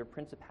dominions or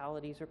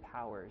principalities or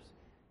powers."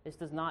 This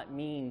does not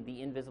mean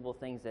the invisible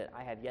things that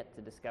I have yet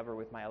to discover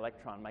with my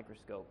electron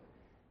microscope.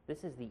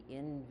 This is the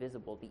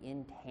invisible, the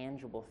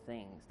intangible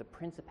things, the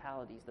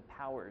principalities, the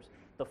powers,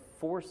 the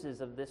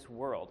forces of this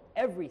world.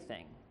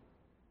 Everything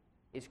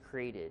is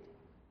created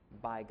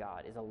by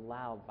God, is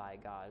allowed by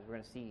God. As we're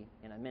going to see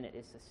in a minute,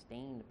 is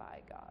sustained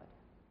by God.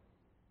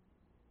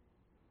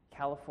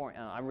 California,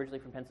 I'm originally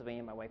from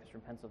Pennsylvania. My wife is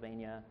from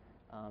Pennsylvania.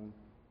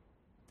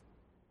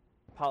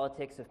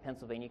 Politics of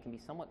Pennsylvania can be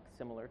somewhat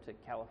similar to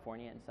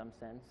California in some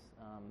sense.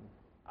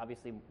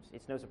 Obviously,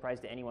 it's no surprise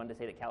to anyone to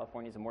say that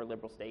California is a more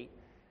liberal state.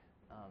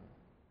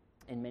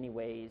 In many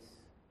ways,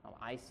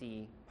 I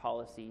see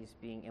policies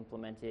being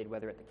implemented,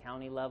 whether at the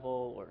county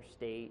level or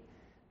state,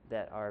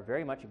 that are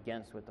very much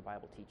against what the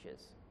Bible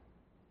teaches.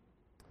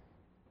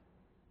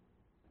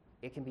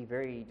 It can be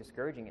very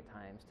discouraging at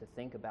times to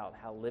think about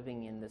how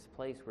living in this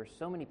place where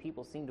so many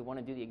people seem to want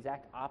to do the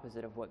exact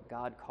opposite of what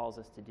God calls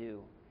us to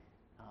do.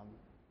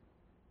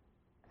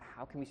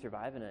 How can we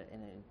survive in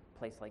a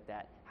place like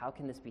that? How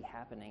can this be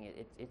happening?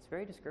 It's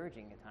very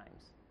discouraging at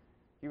times.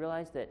 You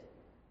realize that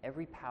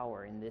every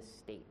power in this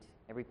state,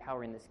 every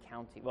power in this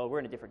county, well, we're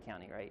in a different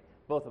county, right?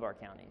 Both of our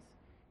counties.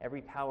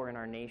 Every power in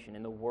our nation,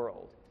 in the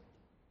world,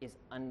 is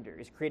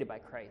created by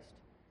Christ.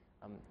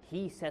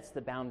 He sets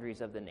the boundaries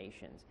of the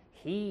nations.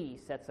 He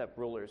sets up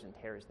rulers and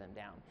tears them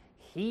down.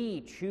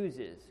 He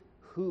chooses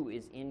who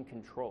is in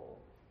control.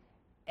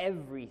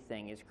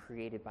 Everything is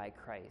created by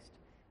Christ.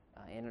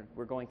 And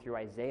we're going through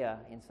Isaiah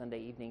in Sunday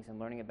evenings and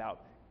learning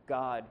about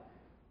God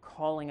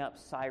calling up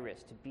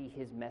Cyrus to be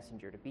his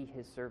messenger, to be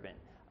his servant,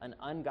 an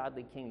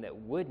ungodly king that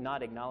would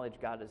not acknowledge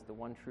God as the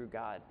one true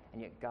God,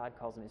 and yet God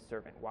calls him his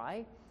servant.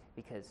 Why?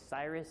 Because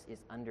Cyrus is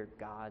under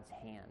God's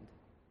hand.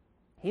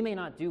 He may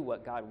not do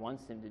what God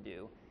wants him to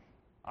do.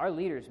 Our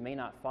leaders may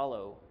not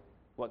follow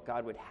what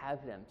God would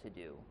have them to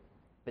do,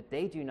 but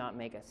they do not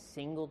make a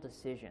single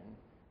decision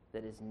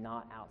that is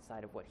not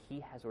outside of what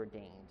he has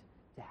ordained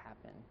to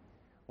happen.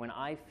 When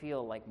I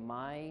feel like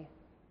my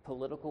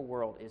political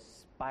world is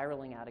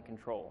spiraling out of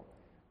control,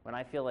 when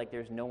I feel like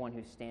there's no one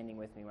who's standing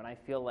with me, when I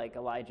feel like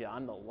Elijah,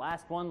 I'm the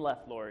last one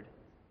left, Lord,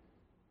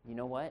 you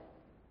know what?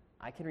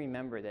 I can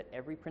remember that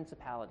every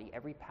principality,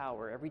 every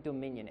power, every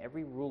dominion,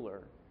 every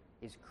ruler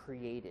is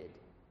created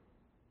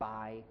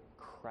by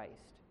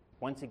Christ.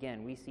 Once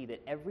again, we see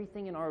that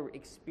everything in our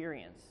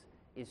experience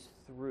is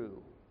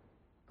through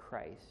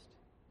Christ.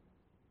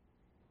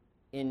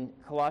 In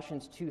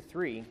Colossians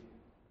 2:3,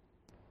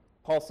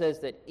 Paul says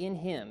that in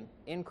him,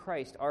 in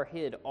Christ, are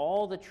hid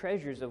all the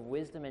treasures of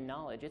wisdom and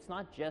knowledge. It's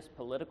not just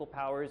political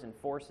powers and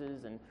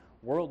forces and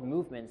world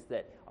movements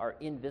that are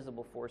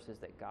invisible forces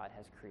that God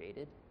has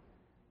created.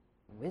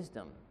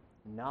 Wisdom,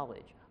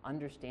 knowledge,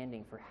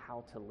 understanding for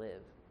how to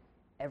live,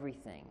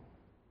 everything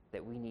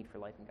that we need for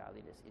life and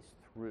godliness is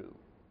through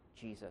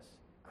Jesus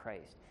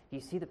Christ. Do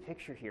you see the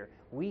picture here?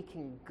 We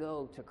can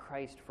go to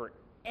Christ for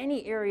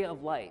any area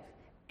of life,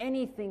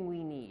 anything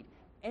we need,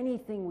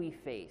 anything we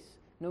face,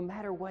 no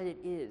matter what it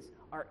is.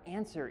 Our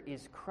answer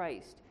is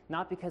Christ,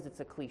 not because it's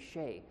a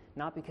cliche,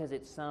 not because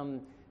it's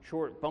some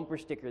short bumper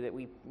sticker that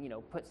we,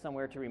 put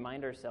somewhere to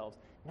remind ourselves.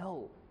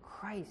 No,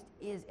 Christ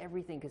is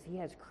everything because he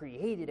has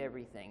created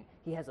everything.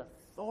 He has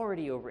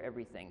authority over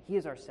everything. He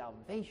is our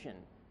salvation.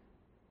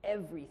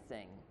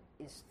 Everything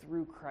is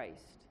through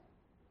Christ.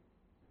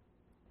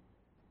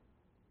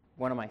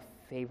 One of my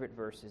favorite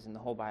verses in the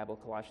whole Bible,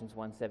 Colossians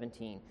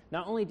 1:17.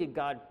 Not only did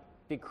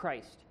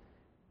Christ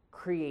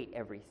create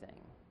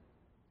everything,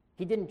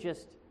 he didn't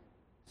just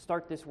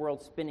start this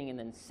world spinning and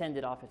then send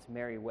it off its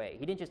merry way.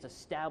 He didn't just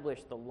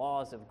establish the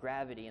laws of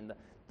gravity and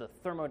the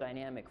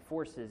thermodynamic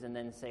forces and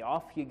then say,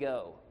 off you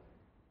go.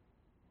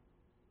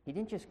 He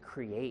didn't just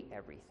create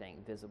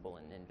everything, visible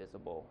and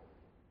invisible.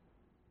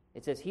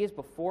 It says, he is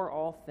before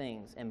all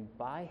things, and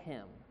by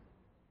him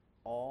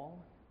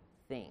all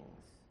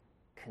things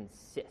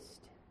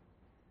consist.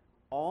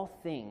 All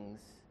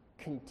things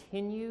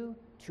continue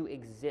to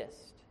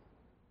exist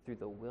through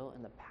the will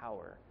and the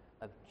power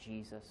of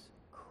Jesus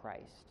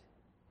Christ.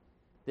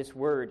 This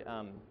word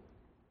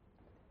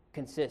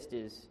consist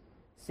is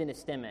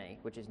synesteme,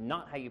 which is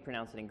not how you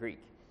pronounce it in Greek.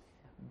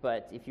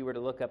 But if you were to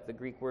look up the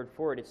Greek word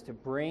for it, it's to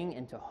bring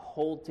and to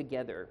hold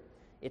together.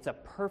 It's a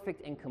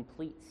perfect and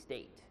complete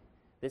state.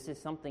 This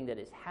is something that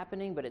is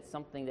happening, but it's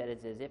something that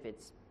is as if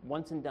it's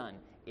once and done.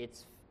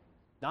 It's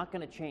not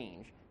going to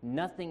change.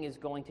 Nothing is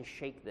going to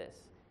shake this.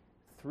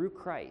 Through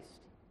Christ,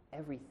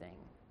 everything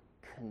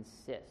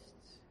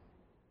consists.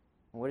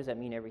 And what does that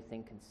mean,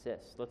 everything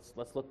consists?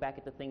 Let's look back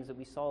at the things that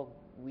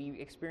we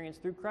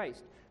experienced through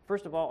Christ.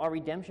 First of all, our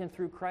redemption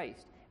through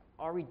Christ.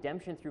 Our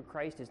redemption through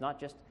Christ is not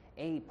just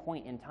a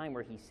point in time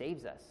where he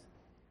saves us.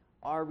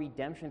 Our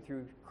redemption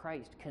through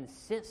Christ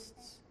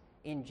consists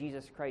in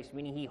Jesus Christ,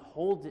 meaning he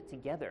holds it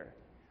together.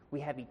 We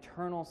have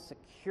eternal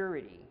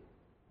security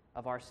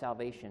of our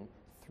salvation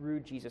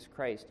through Jesus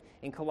Christ.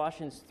 In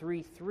Colossians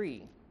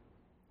 3:3,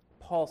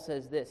 Paul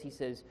says this. He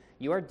says,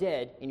 you are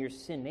dead in your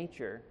sin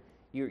nature.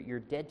 You're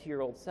dead to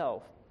your old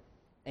self,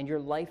 and your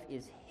life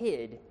is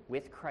hid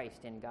with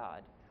Christ in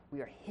God.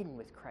 We are hidden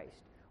with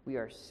Christ. We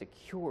are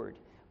secured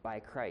by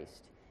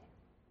Christ.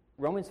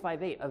 Romans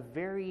 5:8, a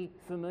very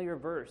familiar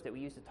verse that we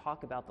use to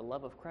talk about the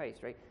love of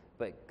Christ, right?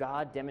 But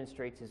God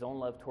demonstrates his own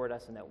love toward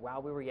us, and that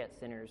while we were yet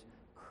sinners,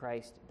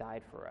 Christ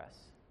died for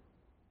us.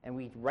 And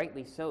we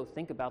rightly so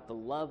think about the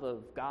love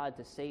of God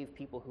to save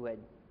people who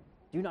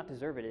do not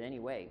deserve it in any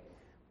way.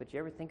 But you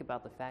ever think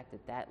about the fact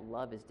that that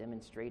love is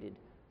demonstrated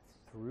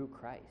through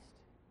Christ?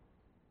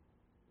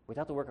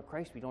 Without the work of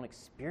Christ, we don't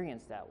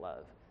experience that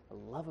love. The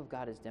love of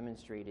God is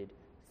demonstrated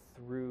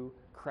through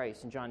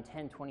Christ. In John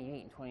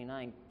 10:28 and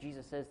 29,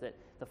 Jesus says that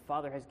the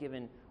Father has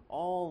given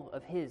all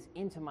of his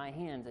into my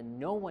hands, and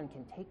no one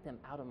can take them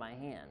out of my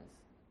hands.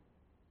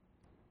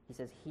 He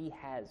says he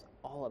has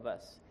all of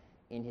us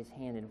in his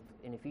hand.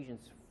 In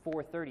Ephesians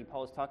 4:30,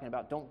 Paul is talking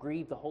about don't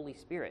grieve the Holy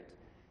Spirit,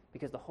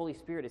 because the Holy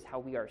Spirit is how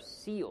we are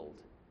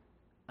sealed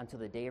until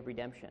the day of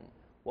redemption.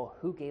 Well,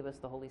 who gave us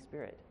the Holy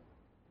Spirit?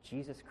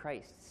 Jesus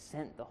Christ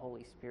sent the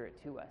Holy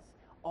Spirit to us.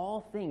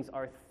 All things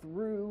are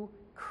through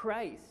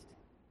Christ.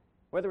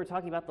 Whether we're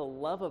talking about the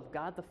love of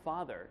God the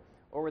Father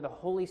or the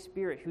Holy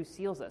Spirit who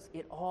seals us,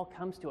 it all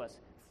comes to us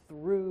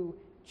through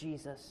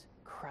Jesus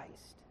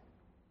Christ.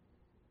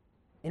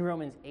 In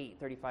Romans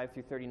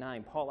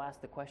 8:35-39, Paul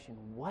asked the question,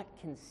 what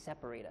can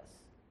separate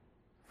us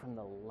from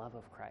the love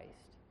of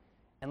Christ?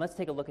 And let's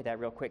take a look at that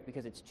real quick,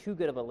 because it's too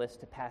good of a list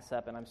to pass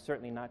up, and I'm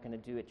certainly not going to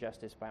do it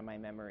justice by my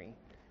memory.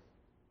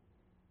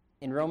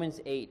 In Romans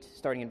 8,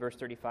 starting in verse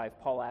 35,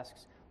 Paul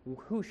asks,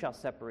 who shall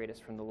separate us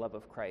from the love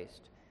of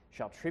Christ?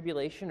 Shall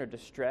tribulation or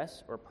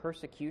distress or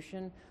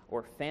persecution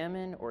or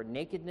famine or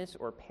nakedness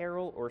or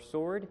peril or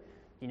sword?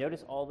 you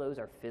notice all those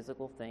are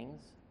physical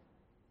things?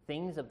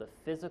 Things of the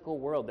physical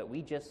world that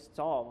we just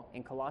saw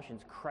in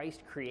Colossians,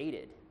 Christ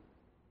created.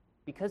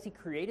 Because he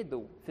created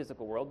the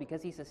physical world,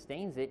 because he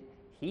sustains it,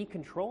 he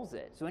controls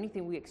it. So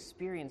anything we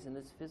experience in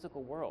this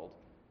physical world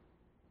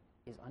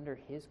is under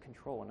his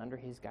control and under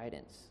his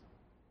guidance.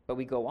 But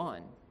we go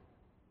on.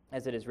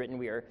 As it is written,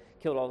 we are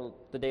killed all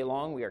the day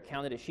long. We are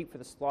counted as sheep for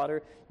the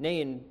slaughter.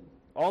 Nay, in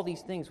all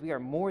these things we are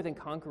more than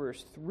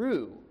conquerors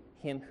through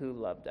him who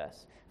loved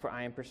us. For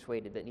I am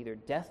persuaded that neither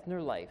death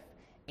nor life,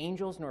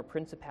 angels nor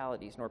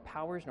principalities, nor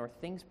powers, nor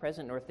things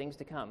present, nor things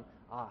to come.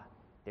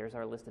 There's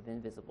our list of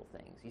invisible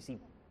things. You see,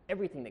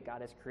 everything that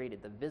God has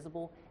created, the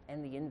visible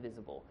and the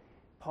invisible.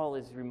 Paul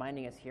is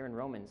reminding us here in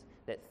Romans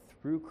that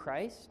through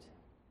Christ,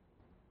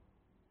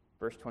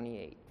 verse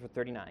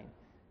 39,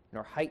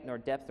 nor height, nor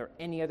depth, nor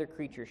any other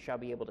creature shall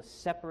be able to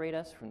separate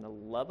us from the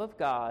love of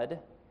God,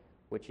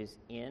 which is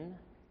in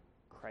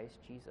Christ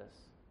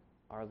Jesus,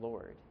 our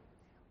Lord.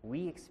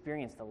 We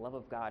experience the love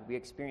of God. We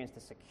experience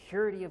the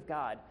security of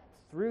God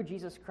through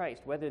Jesus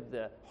Christ, whether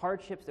the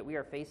hardships that we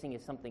are facing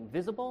is something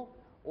visible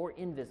or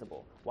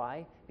invisible.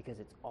 Why? Because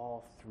it's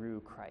all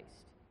through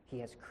Christ. He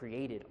has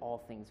created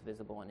all things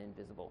visible and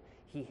invisible.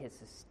 He has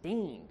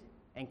sustained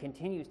and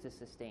continues to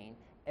sustain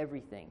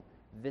everything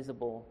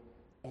visible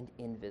and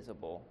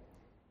invisible.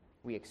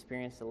 We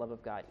experience the love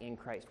of God in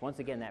Christ. Once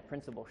again, that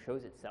principle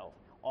shows itself.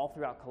 All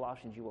throughout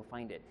Colossians, you will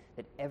find it,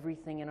 that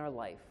everything in our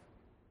life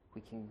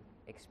we can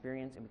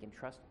experience and we can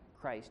trust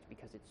Christ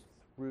because it's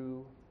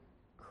through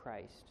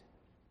Christ.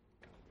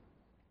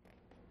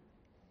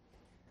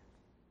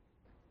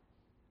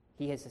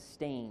 He has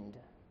sustained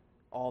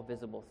all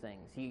visible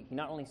things. He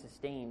not only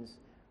sustains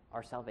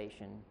our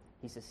salvation,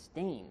 he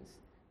sustains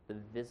the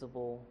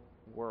visible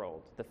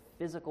world, the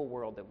physical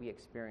world that we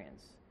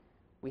experience.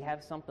 We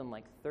have something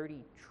like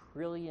 30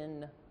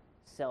 trillion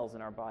cells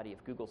in our body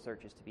if Google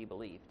search is to be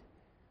believed.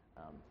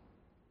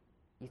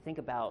 You think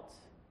about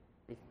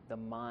the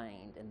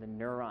mind and the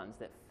neurons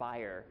that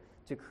fire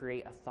to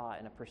create a thought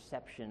and a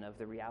perception of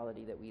the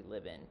reality that we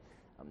live in.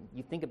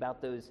 You think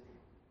about those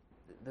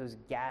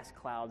gas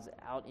clouds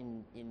out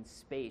in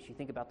space. You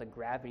think about the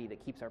gravity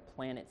that keeps our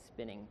planet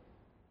spinning.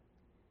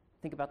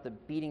 Think about the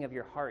beating of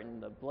your heart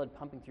and the blood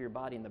pumping through your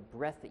body and the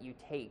breath that you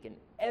take and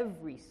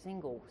every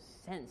single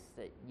sense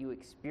that you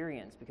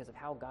experience because of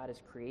how God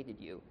has created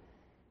you.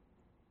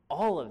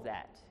 All of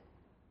that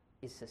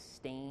is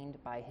sustained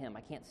by him.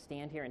 I can't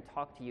stand here and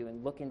talk to you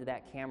and look into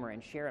that camera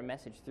and share a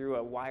message through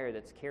a wire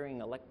that's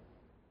carrying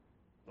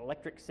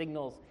electric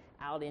signals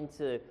out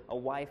into a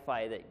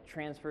Wi-Fi that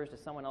transfers to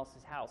someone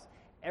else's house.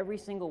 Every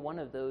single one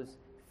of those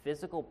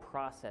physical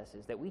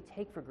processes that we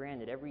take for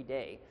granted every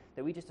day,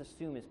 that we just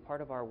assume is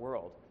part of our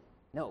world.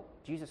 No,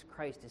 Jesus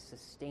Christ is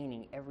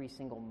sustaining every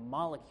single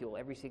molecule,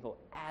 every single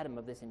atom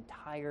of this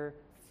entire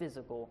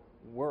physical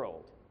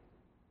world.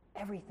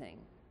 Everything.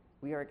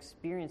 We are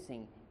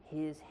experiencing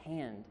his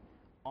hand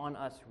on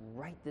us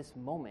right this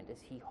moment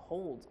as he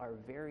holds our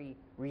very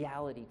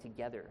reality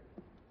together.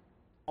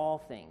 All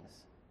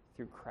things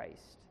through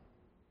Christ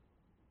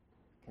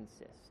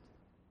consist.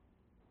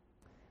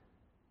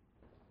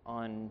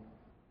 On,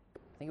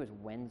 I think it was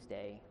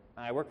Wednesday,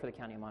 I work for the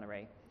County of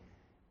Monterey,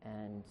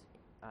 and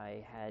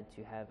I had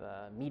to have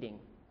a meeting,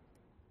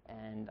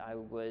 and I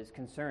was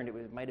concerned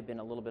it might have been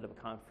a little bit of a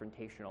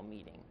confrontational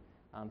meeting.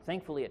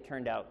 Thankfully, it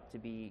turned out to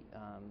be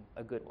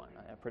a good one,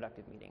 a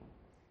productive meeting.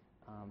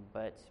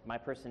 But my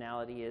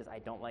personality is I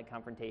don't like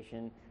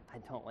confrontation. I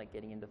don't like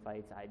getting into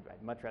fights. I'd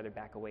much rather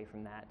back away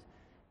from that.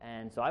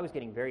 And so I was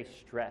getting very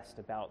stressed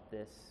about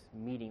this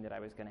meeting that I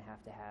was going to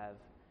have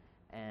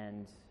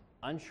and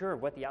unsure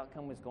of what the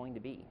outcome was going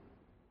to be.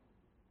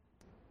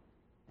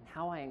 And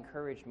how I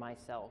encouraged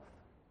myself,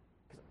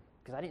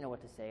 because I didn't know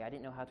what to say. I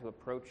didn't know how to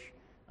approach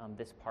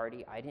this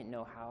party. I didn't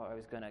know how I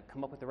was going to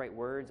come up with the right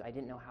words. I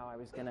didn't know how I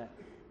was going to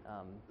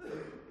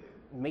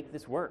make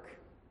this work.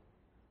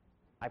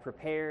 I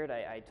prepared,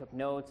 I took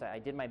notes, I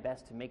did my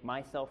best to make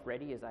myself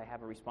ready as I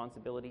have a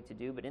responsibility to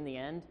do, but in the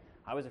end,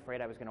 I was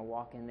afraid I was going to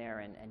walk in there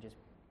and just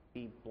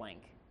be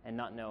blank and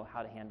not know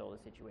how to handle the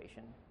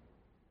situation.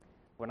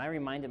 When I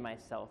reminded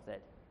myself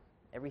that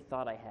every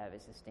thought I have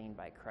is sustained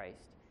by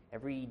Christ,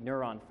 every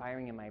neuron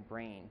firing in my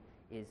brain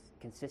is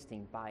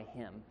consisting by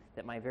him,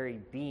 that my very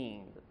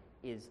being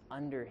is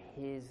under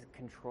his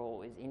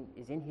control,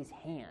 is in his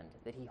hand,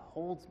 that he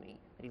holds me,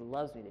 that he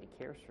loves me, that he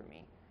cares for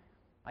me,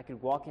 I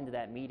could walk into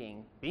that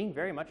meeting being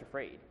very much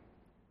afraid,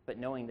 but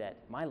knowing that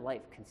my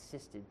life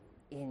consisted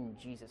in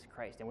Jesus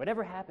Christ. And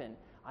whatever happened,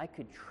 I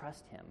could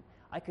trust him.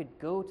 I could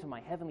go to my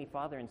Heavenly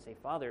Father and say,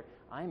 Father,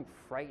 I'm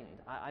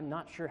frightened. I'm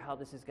not sure how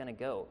this is going to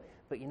go.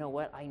 But you know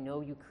what? I know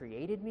you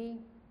created me.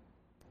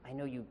 I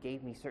know you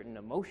gave me certain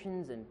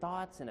emotions and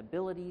thoughts and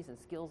abilities and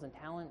skills and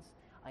talents.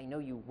 I know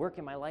you work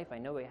in my life. I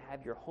know I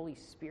have your Holy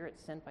Spirit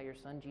sent by your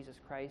Son, Jesus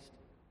Christ.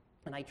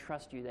 And I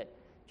trust you that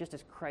just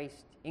as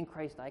in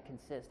Christ I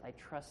consist, I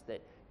trust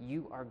that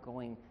you are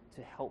going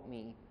to help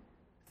me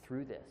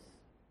through this.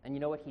 And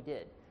you know what? He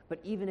did. But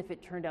even if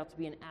it turned out to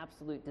be an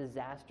absolute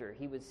disaster,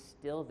 he was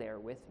still there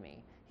with me.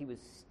 He was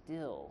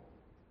still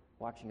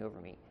watching over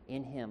me.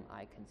 In him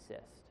I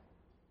consist.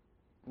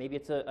 Maybe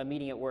it's a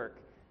meeting at work,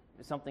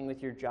 something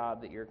with your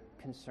job that you're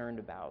concerned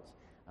about.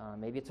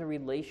 Maybe it's a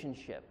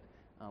relationship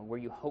where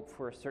you hope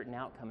for a certain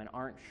outcome and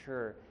aren't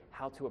sure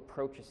how to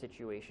approach a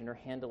situation or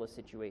handle a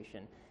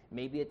situation.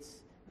 Maybe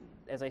it's,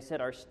 as I said,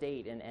 our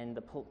state and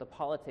the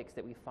politics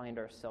that we find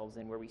ourselves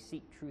in, where we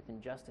seek truth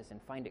and justice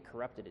and find it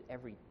corrupted at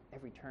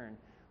every turn.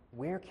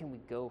 Where can we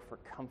go for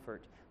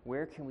comfort?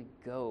 Where can we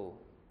go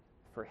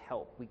for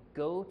help? We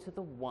go to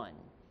the one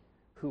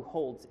who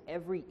holds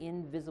every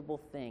invisible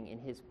thing in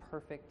his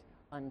perfect,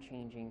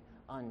 unchanging,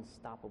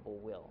 unstoppable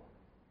will.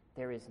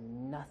 There is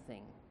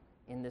nothing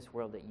in this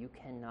world that you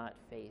cannot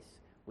face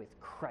with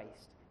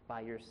Christ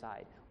by your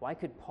side. Why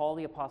could Paul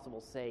the Apostle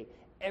say,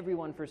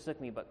 everyone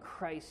forsook me, but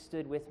Christ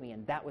stood with me,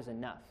 and that was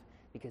enough?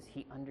 Because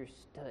he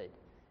understood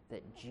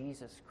that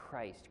Jesus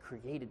Christ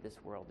created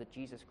this world, that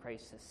Jesus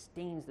Christ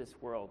sustains this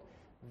world,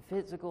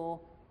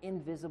 physical,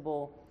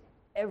 invisible,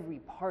 every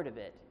part of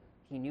it.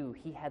 He knew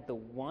he had the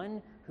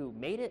one who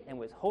made it and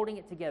was holding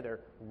it together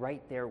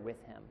right there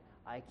with him.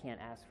 I can't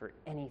ask for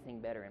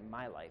anything better in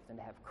my life than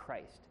to have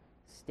Christ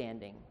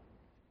standing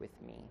with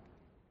me.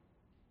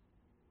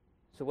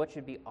 So what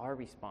should be our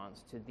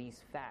response to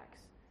these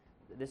facts?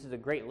 This is a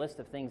great list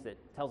of things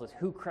that tells us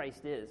who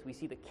Christ is. We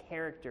see the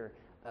character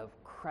of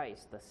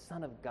Christ, the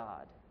Son of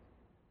God.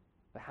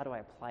 But how do I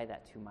apply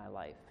that to my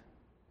life?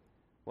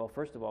 Well,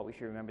 first of all, we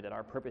should remember that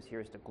our purpose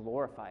here is to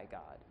glorify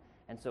God.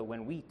 And so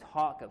when we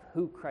talk of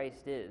who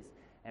Christ is,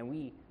 and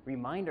we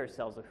remind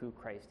ourselves of who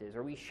Christ is,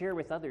 or we share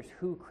with others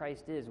who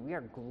Christ is, we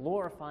are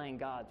glorifying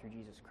God through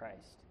Jesus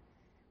Christ.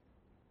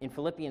 In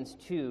Philippians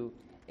 2,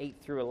 8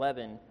 through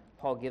 11,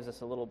 Paul gives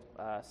us a little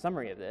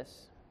summary of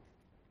this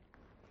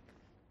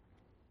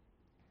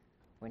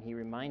when he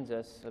reminds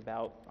us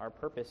about our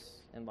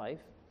purpose in life.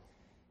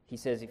 He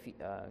says,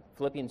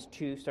 Philippians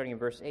 2, starting in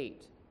verse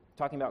 8,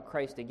 talking about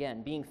Christ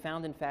again, being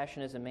found in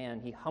fashion as a man,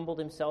 he humbled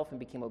himself and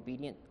became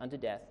obedient unto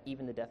death,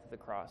 even the death of the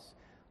cross.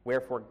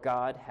 Wherefore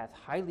God hath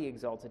highly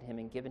exalted him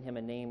and given him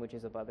a name which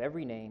is above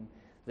every name,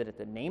 that at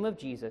the name of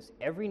Jesus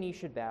every knee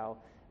should bow,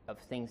 of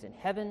things in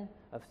heaven,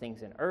 of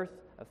things in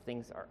earth, of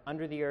things that are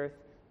under the earth,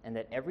 and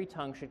that every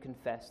tongue should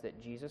confess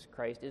that Jesus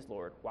Christ is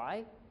Lord.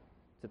 Why?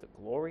 To the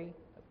glory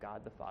of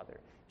God the Father.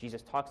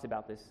 Jesus talks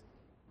about this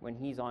when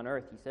he's on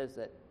earth. He says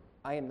that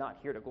I am not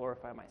here to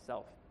glorify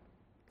myself.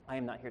 I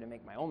am not here to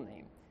make my own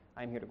name.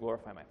 I am here to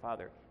glorify my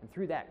Father. And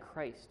through that,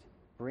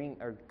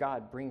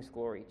 God brings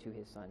glory to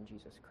his Son,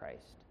 Jesus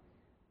Christ.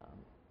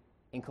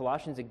 In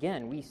Colossians,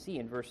 again, we see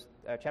in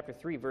chapter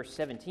 3, verse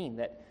 17,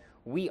 that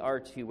we are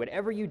to,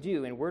 whatever you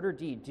do in word or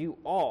deed, do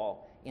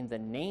all in the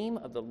name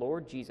of the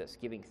Lord Jesus,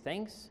 giving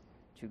thanks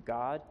to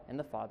God and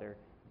the Father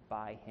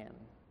by him.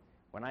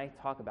 When I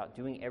talk about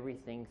doing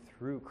everything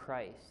through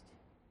Christ,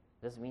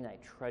 it doesn't mean I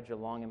trudge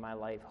along in my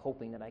life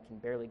hoping that I can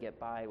barely get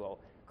by. Well,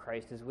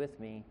 Christ is with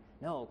me.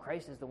 No,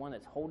 Christ is the one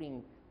that's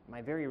holding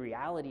my very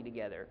reality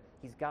together.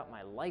 He's got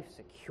my life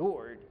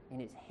secured in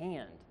his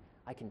hand.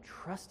 I can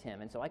trust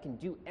him, and so I can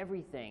do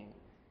everything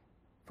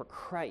for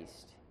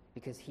Christ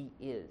because he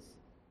is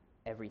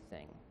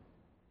everything.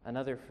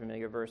 Another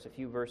familiar verse, a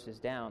few verses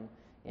down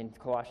in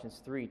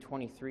Colossians 3,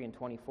 23 and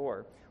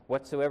 24.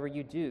 Whatsoever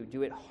you do,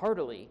 do it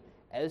heartily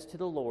as to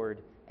the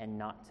Lord and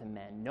not to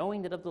men,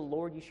 knowing that of the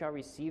Lord you shall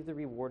receive the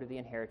reward of the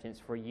inheritance,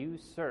 for you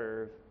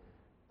serve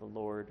the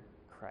Lord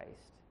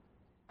Christ.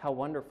 How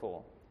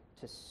wonderful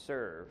to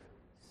serve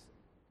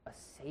a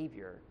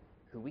Savior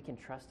who we can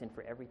trust in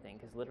for everything,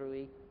 because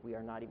literally we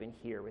are not even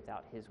here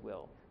without his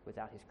will,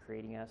 without his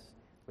creating us,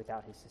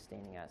 without his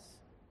sustaining us.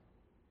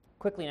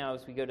 Quickly now,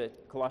 as we go to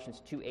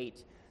Colossians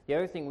 2:8, the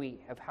other thing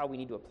how we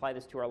need to apply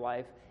this to our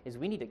life is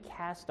we need to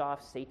cast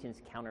off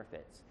Satan's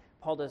counterfeits.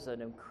 Paul does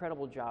an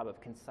incredible job of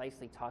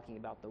concisely talking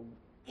about the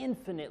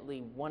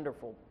infinitely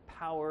wonderful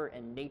power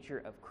and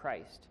nature of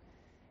Christ.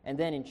 And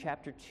then in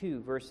chapter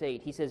 2, verse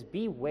 8, he says,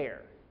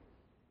 beware.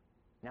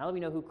 Now that we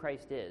know who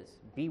Christ is,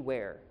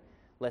 beware,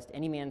 lest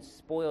any man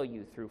spoil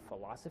you through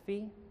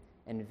philosophy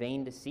and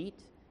vain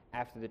deceit,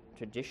 after the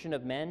tradition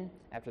of men,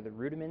 after the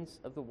rudiments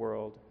of the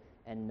world,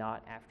 and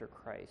not after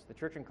Christ. The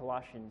church in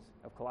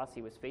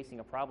Colossae was facing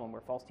a problem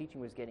where false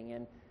teaching was getting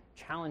in,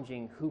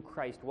 challenging who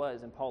Christ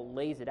was, and Paul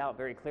lays it out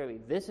very clearly.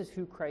 This is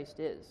who Christ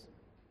is.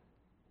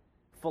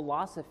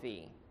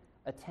 Philosophy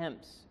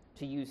attempts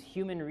to use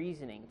human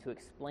reasoning to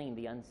explain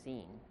the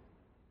unseen.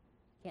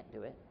 Can't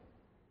do it.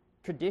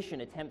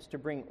 Tradition attempts to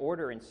bring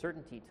order and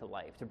certainty to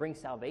life, to bring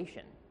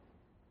salvation.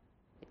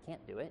 It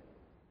can't do it.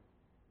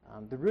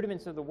 The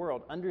rudiments of the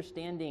world,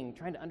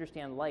 trying to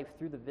understand life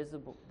through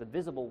the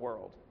visible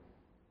world,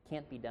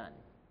 can't be done.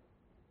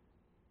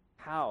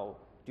 How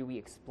do we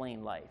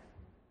explain life?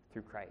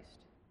 Through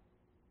Christ.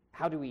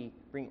 How do we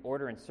bring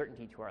order and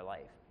certainty to our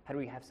life? How do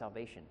we have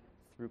salvation?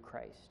 Through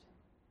Christ.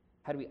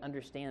 How do we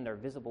understand our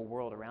visible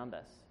world around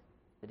us?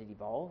 Did it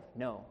evolve?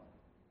 No.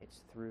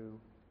 It's through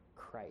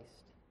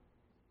Christ.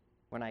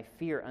 When I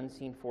fear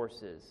unseen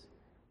forces,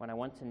 when I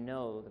want to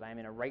know that I'm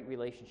in a right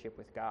relationship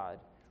with God,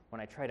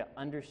 when I try to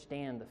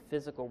understand the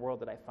physical world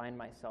that I find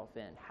myself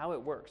in, how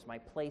it works, my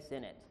place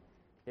in it,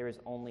 there is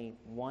only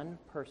one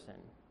person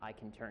I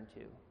can turn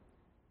to,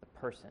 the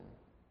person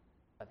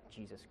of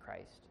Jesus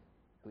Christ,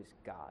 who is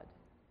God.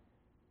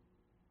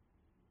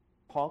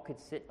 Paul could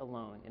sit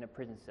alone in a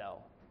prison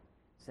cell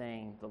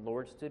saying, "The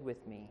Lord stood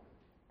with me,"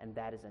 and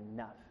that is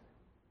enough,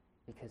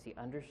 because he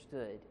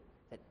understood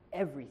that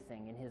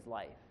everything in his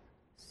life,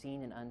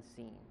 seen and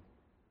unseen,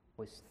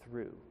 was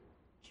through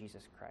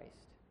Jesus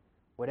Christ.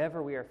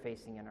 Whatever we are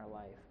facing in our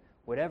life,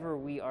 whatever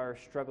we are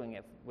struggling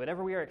with,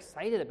 whatever we are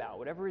excited about,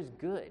 whatever is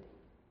good,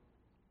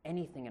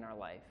 anything in our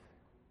life,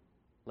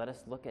 let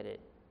us look at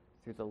it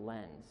through the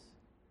lens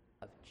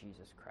of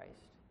Jesus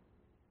Christ.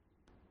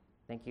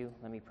 Thank you.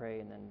 Let me pray,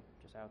 and then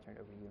I'll turn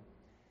it over to you.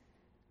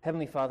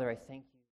 Heavenly Father, I thank you.